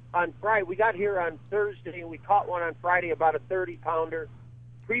 we on Friday, we got here on Thursday, and we caught one on Friday, about a 30-pounder.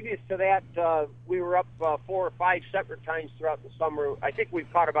 Previous to that, we were up 4 or 5 separate times throughout the summer. I think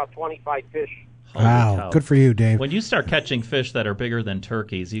we've caught about 25 fish. Holy wow, cow. Good for you, Dave. When you start catching fish that are bigger than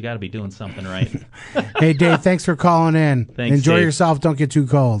turkeys, you got to be doing something right. Hey, Dave, thanks for calling in. Thanks, Enjoy Dave. yourself. Don't get too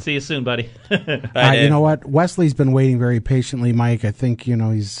cold. See you soon, buddy. You know what? Wesley's been waiting very patiently, Mike. I think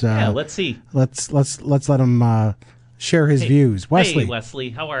he's. Yeah, let's see. Let's let him share his views. Wesley. Hey, Wesley,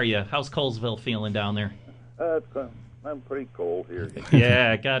 how are you? How's Colesville feeling down there? I'm pretty cold here.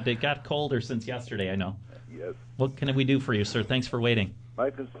 Yeah, it got colder since yesterday, I know. Yes. What can we do for you, sir? Thanks for waiting. My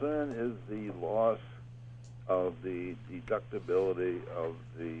concern is the loss of the deductibility of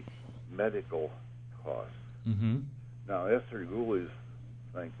the medical costs. Mm-hmm. Now, Esther Gooley's,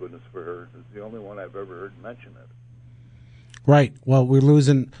 thank goodness for her, is the only one I've ever heard mention it. Right. Well,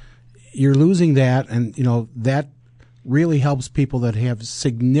 you're losing that, and that really helps people that have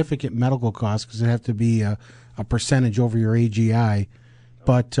significant medical costs because it have to be a percentage over your AGI.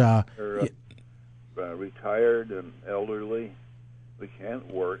 But They're retired and elderly. We can't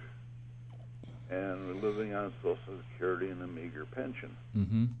work, and we're living on Social Security and a meager pension.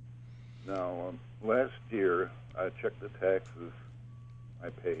 Mm-hmm. Now, last year, I checked the taxes I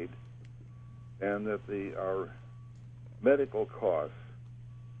paid, and that our medical costs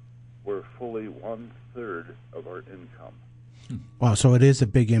were fully 1/3 of our income. Wow, so it is a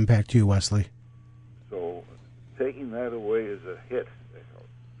big impact to you, Wesley. So taking that away is a hit, a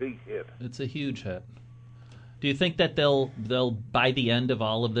big hit. It's a huge hit. Do you think that they'll by the end of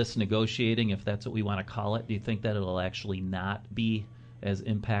all of this negotiating, if that's what we want to call it, do you think that it'll actually not be as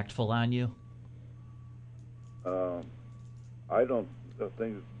impactful on you? I don't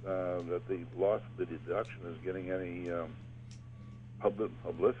think that the loss of the deduction is getting any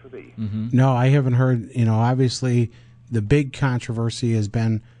publicity. Mm-hmm. No, I haven't heard. Obviously, the big controversy has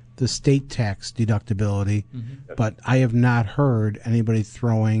been the state tax deductibility, but I have not heard anybody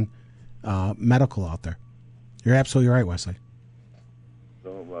throwing medical out there. You're absolutely right, Wesley.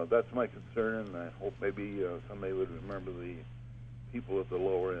 So that's my concern, and I hope maybe somebody would remember the people at the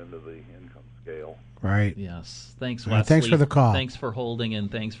lower end of the income scale. Right. Yes. Thanks, All Wesley. right, thanks for the call. Thanks for holding,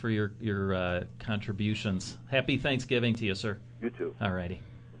 and thanks for your contributions. Happy Thanksgiving to you, sir. You too. All righty.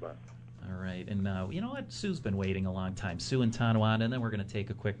 Bye-bye. All right. And you know what? Sue's been waiting a long time. Sue in Tonawanda, and then we're going to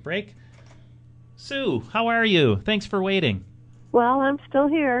take a quick break. Sue, how are you? Thanks for waiting. Well, I'm still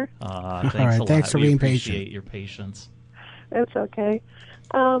here. Thanks All right, a lot. thanks for We being appreciate patient. your patience. It's okay.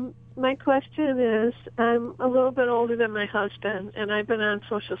 My question is, I'm a little bit older than my husband, and I've been on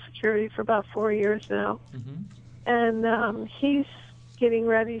Social Security for about 4 years now. Mm-hmm. And he's getting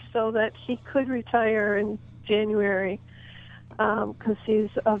ready so that he could retire in January because he's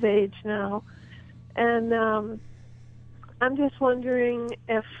of age now. And I'm just wondering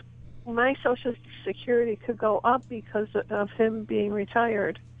if my Social Security could go up because of him being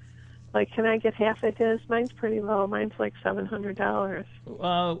retired. Like, can I get half of his? Mine's pretty low. Mine's like $700.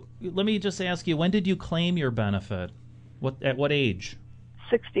 Let me just ask you, when did you claim your benefit? At what age?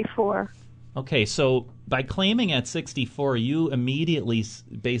 64. Okay, so by claiming at 64, you immediately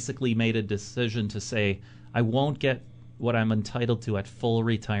basically made a decision to say, I won't get what I'm entitled to at full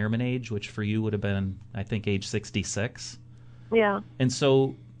retirement age, which for you would have been, I think, age 66. Yeah. And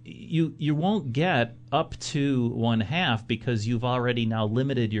so you won't get up to 1/2 because you've already now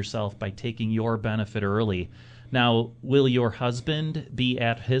limited yourself by taking your benefit early. Now, will your husband be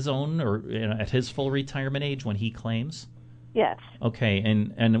at his own or at his full retirement age when he claims? Yes. Okay,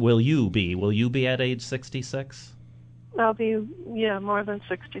 and will you be? Will you be at age 66? I'll be, more than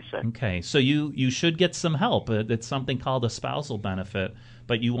 66. Okay, so you should get some help. It's something called a spousal benefit,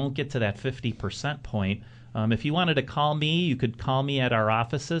 but you won't get to that 50% point. If you wanted to call me, you could call me at our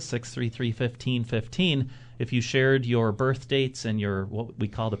offices, 633-1515. If you shared your birth dates and your what we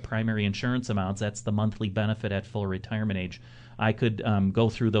call the primary insurance amounts, that's the monthly benefit at full retirement age, I could go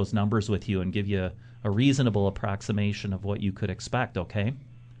through those numbers with you and give you a reasonable approximation of what you could expect, okay?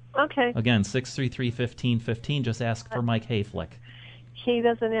 Okay. Again, 633-1515. Just ask for Mike Hayflick. He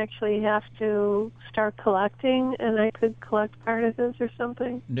doesn't actually have to start collecting, and I could collect part of his or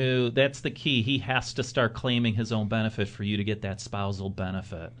something? No, that's the key. He has to start claiming his own benefit for you to get that spousal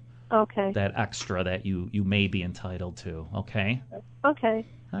benefit. Okay. That extra that you may be entitled to, okay? Okay.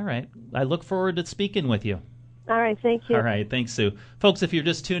 All right. I look forward to speaking with you. All right, thank you. All right, thanks, Sue. Folks, if you're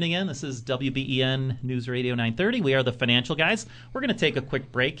just tuning in, this is WBEN News Radio 930. We are the Financial Guys. We're going to take a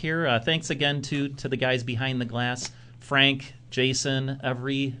quick break here. Thanks again to the guys behind the glass, Frank, Jason,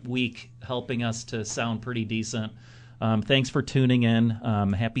 every week helping us to sound pretty decent. Thanks for tuning in.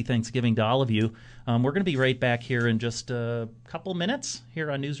 Happy Thanksgiving to all of you. We're going to be right back here in just a couple minutes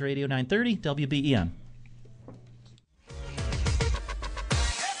here on News Radio 930 WBEN.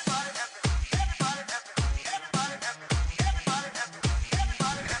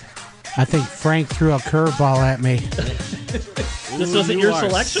 I think Frank threw a curveball at me. This wasn't your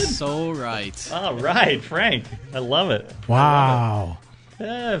selection? So right. All right, Frank. I love it. Wow.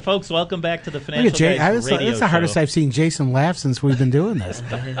 Folks, welcome back to the Look Financial at Jay. Guys radio It's the hardest show. I've seen Jason laugh since we've been doing this.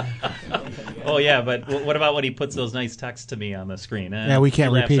 Oh, yeah, but what about when he puts those nice texts to me on the screen? Yeah, we can't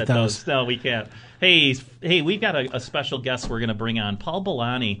He laughs repeat at those. No, we can't. Hey, we've got a special guest we're going to bring on, Paul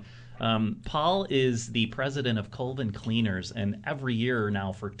Bolani. Paul is the president of Colvin Cleaners, and every year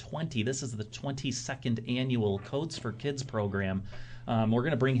now for this is the 22nd annual Coats for Kids program. We're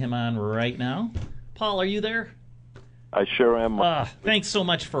going to bring him on right now. Paul, are you there? I sure am. Thanks so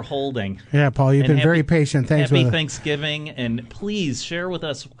much for holding. Yeah, Paul, you've been very patient. Thanks. Happy with Thanksgiving, and please share with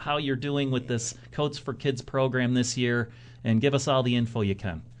us how you're doing with this Coats for Kids program this year, and give us all the info you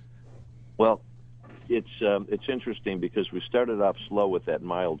can. Well, it's interesting because we started off slow with that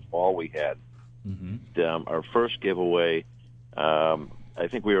mild fall we had. Mm-hmm. Our first giveaway, I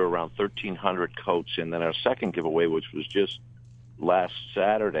think we were around 1,300 coats, and then our second giveaway, which was just last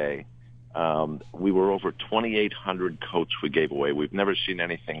Saturday, we were over 2,800 coats we gave away. We've never seen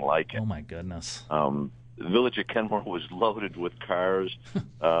anything like it. Oh, my goodness. The village of Kenmore was loaded with cars,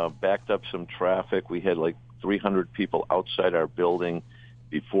 backed up some traffic. We had like 300 people outside our building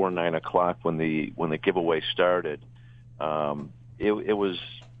before 9 o'clock when the giveaway started. It was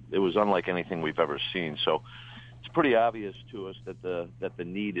unlike anything we've ever seen. So it's pretty obvious to us that the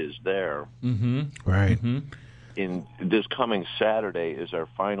need is there. Mm-hmm. Right. Mm-hmm. In this coming Saturday is our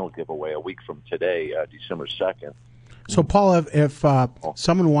final giveaway, a week from today, December 2nd. So, Paul, if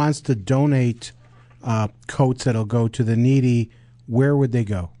someone wants to donate coats that'll go to the needy, where would they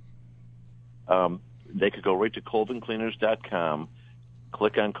go? They could go right to colvincleaners.com,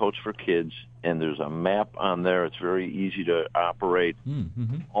 click on Coats for Kids, and there's a map on there. It's very easy to operate.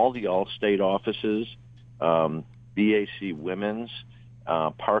 Mm-hmm. All the Allstate offices, BAC Women's,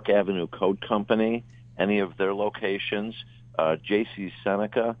 Park Avenue Coat Company, any of their locations, J.C.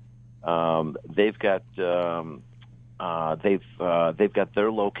 Seneca, they've got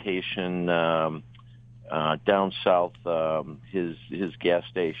their location down south. His gas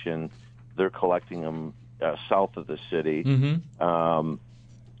station, they're collecting them south of the city. Mm-hmm.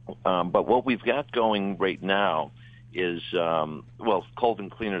 But what we've got going right now is Colvin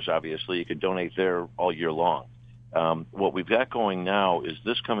Cleaners. Obviously, you could donate there all year long. What we've got going now is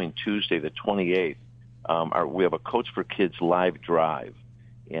this coming Tuesday, the 28th. We have a Coats for Kids live drive,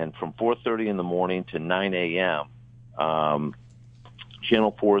 and from 4:30 in the morning to 9 a.m.,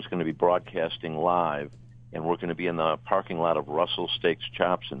 Channel 4 is going to be broadcasting live, and we're going to be in the parking lot of Russell Steaks,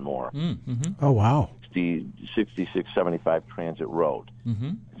 Chops, and More. Mm-hmm. Oh, wow. 6675 Transit Road.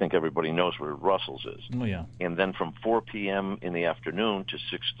 Mm-hmm. I think everybody knows where Russell's is. Oh, yeah. And then from 4 p.m. in the afternoon to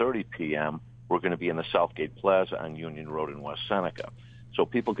 6:30 p.m., we're going to be in the Southgate Plaza on Union Road in West Seneca. So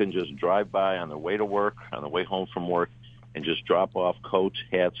people can just drive by on their way to work, on their way home from work, and just drop off coats,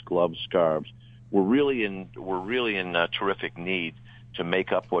 hats, gloves, scarves. We're really in terrific need to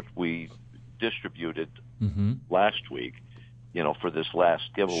make up what we distributed last week, for this last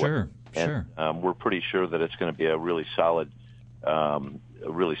giveaway. Sure. And we're pretty sure that it's going to be a really solid a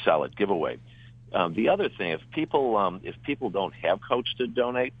really solid giveaway. The other thing, if people don't have coats to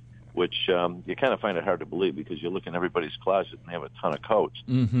donate, which you kind of find it hard to believe because you look in everybody's closet and they have a ton of coats,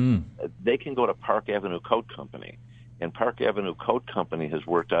 they can go to Park Avenue Coat Company. And Park Avenue Coat Company has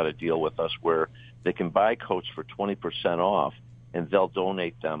worked out a deal with us where they can buy coats for 20% off, and they'll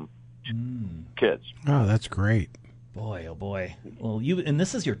donate them to kids. Oh, that's great. Boy, oh boy. Well, and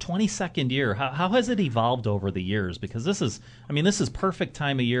this is your 22nd year. How has it evolved over the years? Because this is perfect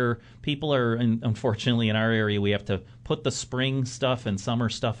time of year. People are, unfortunately, in our area, we have to put the spring stuff and summer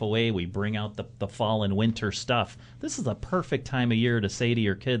stuff away. We bring out the fall and winter stuff. This is a perfect time of year to say to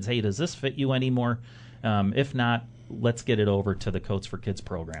your kids, hey, does this fit you anymore? If not, let's get it over to the Coats for Kids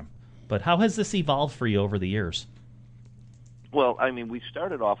program. But how has this evolved for you over the years? Well, I mean, we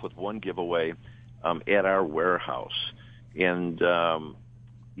started off with one giveaway at our warehouse, and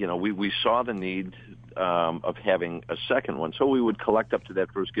we saw the need of having a second one, so we would collect up to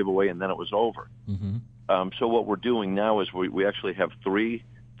that first giveaway, and then it was over. So what we're doing now is we actually have three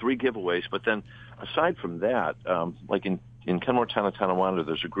giveaways, but then aside from that, like in Kenmore Town of Tonawanda,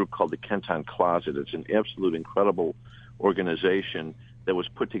 there's a group called the Kenton Closet. It's an absolute incredible organization that was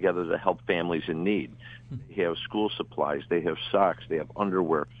put together to help families in need. They have school supplies, they have socks, they have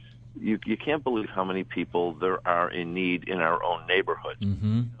underwear. You can't believe how many people there are in need in our own neighborhood.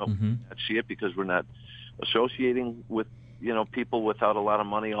 I see it because we're not associating with people without a lot of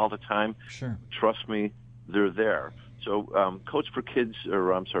money all the time. Sure. Trust me, they're there. So Coats for Kids,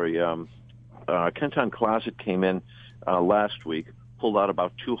 Kenton Closet came in last week, pulled out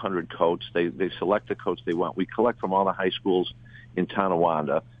about 200 coats. They select the coats they want. We collect from all the high schools in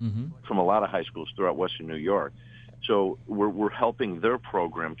Tonawanda, from a lot of high schools throughout Western New York. So we're helping their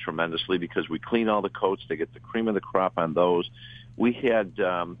program tremendously because we clean all the coats. They get the cream of the crop on those. We had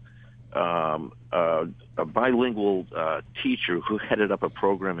a bilingual teacher who headed up a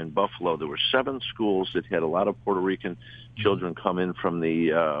program in Buffalo. There were 7 schools that had a lot of Puerto Rican children come in from the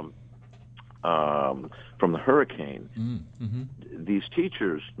hurricane. These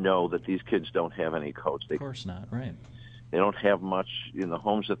teachers know that these kids don't have any coats. Of course not, right. They don't have much in the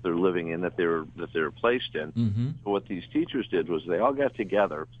homes that they're living in that they're placed in. So what these teachers did was they all got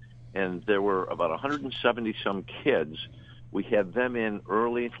together, and there were about 170 some kids. We had them in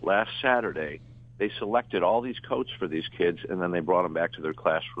early last Saturday. They selected all these coats for these kids, and then they brought them back to their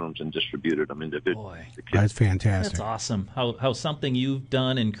classrooms and distributed them individually. That's fantastic. That's awesome. How something you've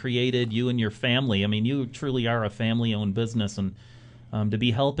done and created, you and your family. I mean, you truly are a family-owned business, and to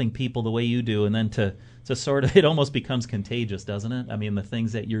be helping people the way you do, and then to sort of, it almost becomes contagious, doesn't it? I mean, the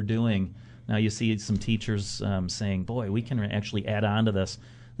things that you're doing. Now you see some teachers saying, boy, we can actually add on to this.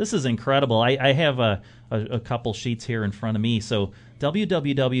 This is incredible. I have a couple sheets here in front of me. So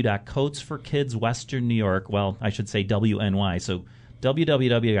www.Coats for Kids Western New York, well, I should say WNY. So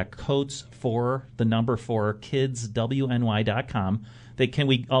www.Coats4kidswny.com. Can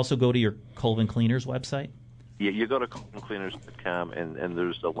we also go to your Colvin Cleaners website? Yeah, you go to colvincleaners.com, and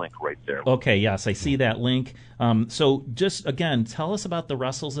there's the link right there. Okay, yes, I see that link. So just, again, tell us about the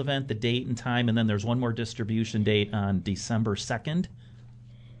Russell's event, the date and time, and then there's one more distribution date on December 2nd.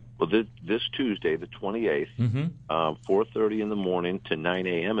 Well, this Tuesday, the 28th, 4:30 in the morning to 9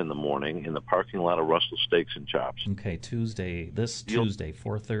 a.m. in the morning in the parking lot of Russell Steaks and Chops. Okay, Tuesday,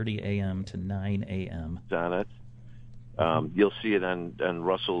 4:30 a.m. to 9 a.m. On it. You'll see it on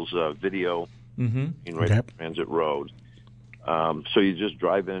Russell's video in Transit Road. So you just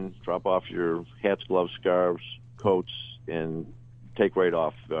drive in, drop off your hats, gloves, scarves, coats, and take right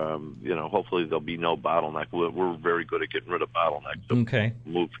off. Hopefully there'll be no bottleneck. We're very good at getting rid of bottlenecks. So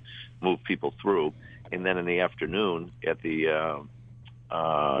move people through. And then in the afternoon at the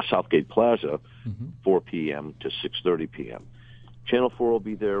Southgate Plaza, 4 p.m. to 6:30 p.m. Channel 4 will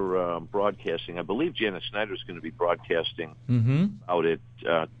be there broadcasting. I believe Janet Snyder is going to be broadcasting out at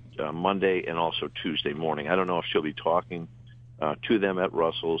Monday and also Tuesday morning. I don't know if she'll be talking to them at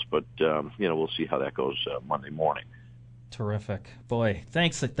Russell's, but we'll see how that goes Monday morning. Terrific. Boy,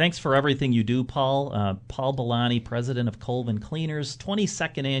 thanks for everything you do, Paul. Paul Bellani, president of Colvin Cleaners,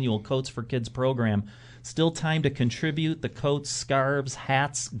 22nd annual Coats for Kids program. Still time to contribute. The coats, scarves,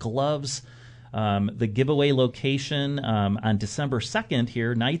 hats, gloves. The giveaway location on December 2nd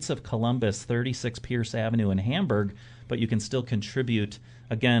here, Knights of Columbus, 36 Pierce Avenue in Hamburg. But you can still contribute.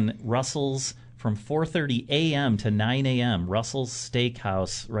 Again, Russell's from 4:30 a.m. to 9 a.m., Russell's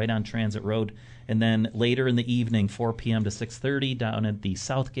Steakhouse right on Transit Road. And then later in the evening, 4 p.m. to 6:30 down at the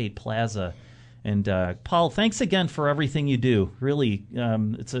Southgate Plaza. And Paul, thanks again for everything you do. Really,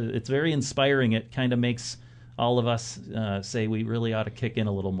 it's very inspiring. It kind of makes all of us say we really ought to kick in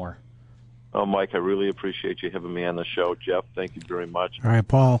a little more. Oh, Mike, I really appreciate you having me on the show. Jeff, thank you very much. All right,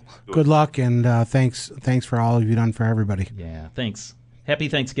 Paul, good luck, and thanks for all you've done for everybody. Yeah, thanks. Happy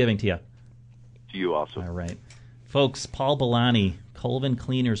Thanksgiving to you. To you also. All right. Folks, Paul Bellani, Colvin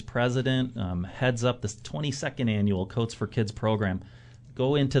Cleaners president, heads up this 22nd annual Coats for Kids program.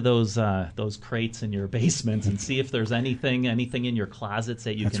 Go into those crates in your basements and see if there's anything in your closets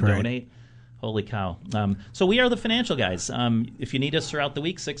that you can donate. Holy cow. So we are the Financial Guys. If you need us throughout the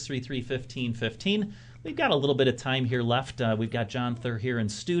week, 633-1515. We've got a little bit of time here left. We've got John Thur here in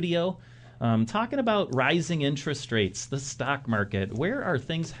studio talking about rising interest rates, the stock market. Where are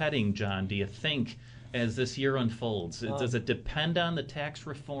things heading, John, do you think, as this year unfolds? Does it depend on the tax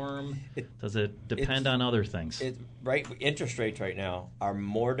reform? Does it depend on other things? Interest rates right now are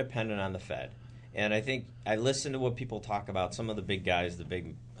more dependent on the Fed. And I think I listen to what people talk about, some of the big guys, the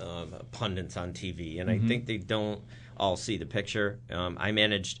big pundits on TV, and I think they don't all see the picture. I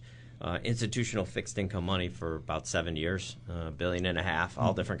managed institutional fixed income money for about 7 years, $1.5 billion,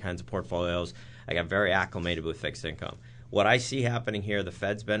 all different kinds of portfolios. I got very acclimated with fixed income. What I see happening here, the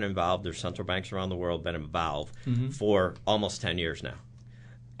Fed's been involved, there's central banks around the world been involved for almost 10 years now.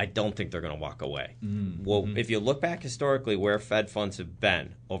 I don't think they're going to walk away. Well, if you look back historically where Fed funds have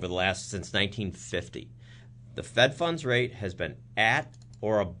been over the since 1950, the Fed funds rate has been at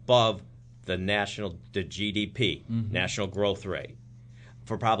or above the GDP, national growth rate,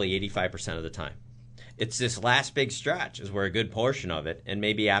 for probably 85% of the time. It's this last big stretch is where a good portion of it, and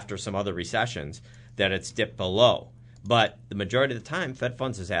maybe after some other recessions, that it's dipped below. But the majority of the time, Fed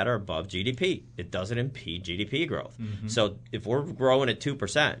funds is at or above GDP. It doesn't impede GDP growth. So if we're growing at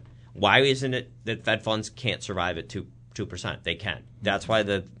 2%, why isn't it that Fed funds can't survive at 2%? They can. That's why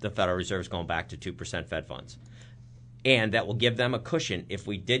the Federal Reserve is going back to 2% Fed funds. And that will give them a cushion if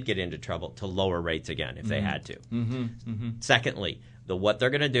we did get into trouble to lower rates again if they had to. Secondly, what they're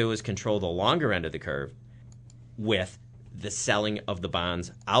going to do is control the longer end of the curve with the selling of the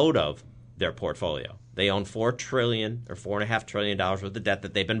bonds out of their portfolio. They own $4 trillion or $4.5 trillion worth of debt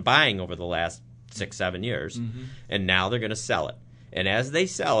that they've been buying over the last 6-7 years, and now they're going to sell it. And as they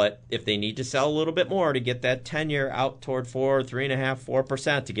sell it, if they need to sell a little bit more to get that 10-year out toward 3.5%,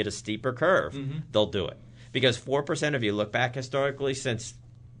 4% to get a steeper curve, they'll do it. Because 4%, if you look back historically,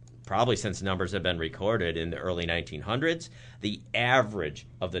 probably since numbers have been recorded in the early 1900s, the average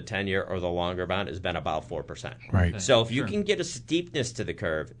of the 10-year or the longer bond has been about 4%. Right. So if you can get a steepness to the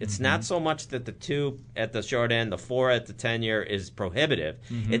curve, it's not so much that the 2 at the short end, the 4 at the 10-year is prohibitive.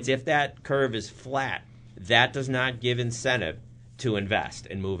 It's if that curve is flat, that does not give incentive to invest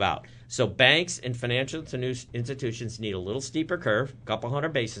and move out. So banks and financial institutions need a little steeper curve, a couple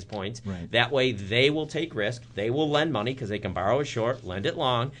hundred basis points. Right. That way they will take risk. They will lend money because they can borrow it short, lend it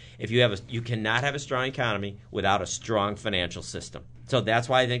long. If you cannot have a strong economy without a strong financial system. So that's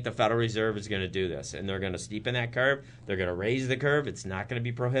why I think the Federal Reserve is going to do this. And they're going to steepen that curve. They're going to raise the curve. It's not going to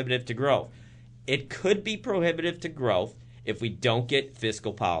be prohibitive to growth. It could be prohibitive to growth if we don't get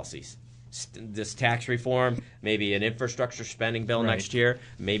fiscal policies. This tax reform, maybe an infrastructure spending bill next year,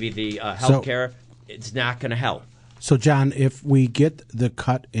 maybe the health care, it's not going to help. So, John, if we get the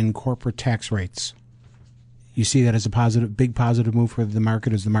cut in corporate tax rates, you see that as a big positive move for the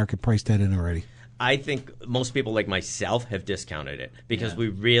market? Is the market priced that in already? I think most people like myself have discounted it because we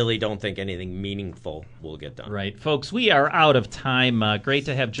really don't think anything meaningful will get done. Right. Folks, we are out of time. Great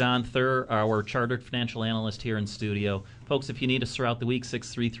to have John Thur, our chartered financial analyst, here in studio. Folks, if you need us throughout the week,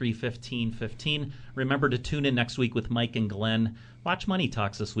 633-1515. Remember to tune in next week with Mike and Glenn. Watch Money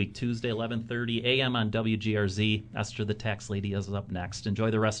Talks this week, Tuesday, 11:30 a.m. on WGRZ. Esther the Tax Lady is up next. Enjoy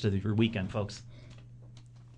the rest of your weekend, folks.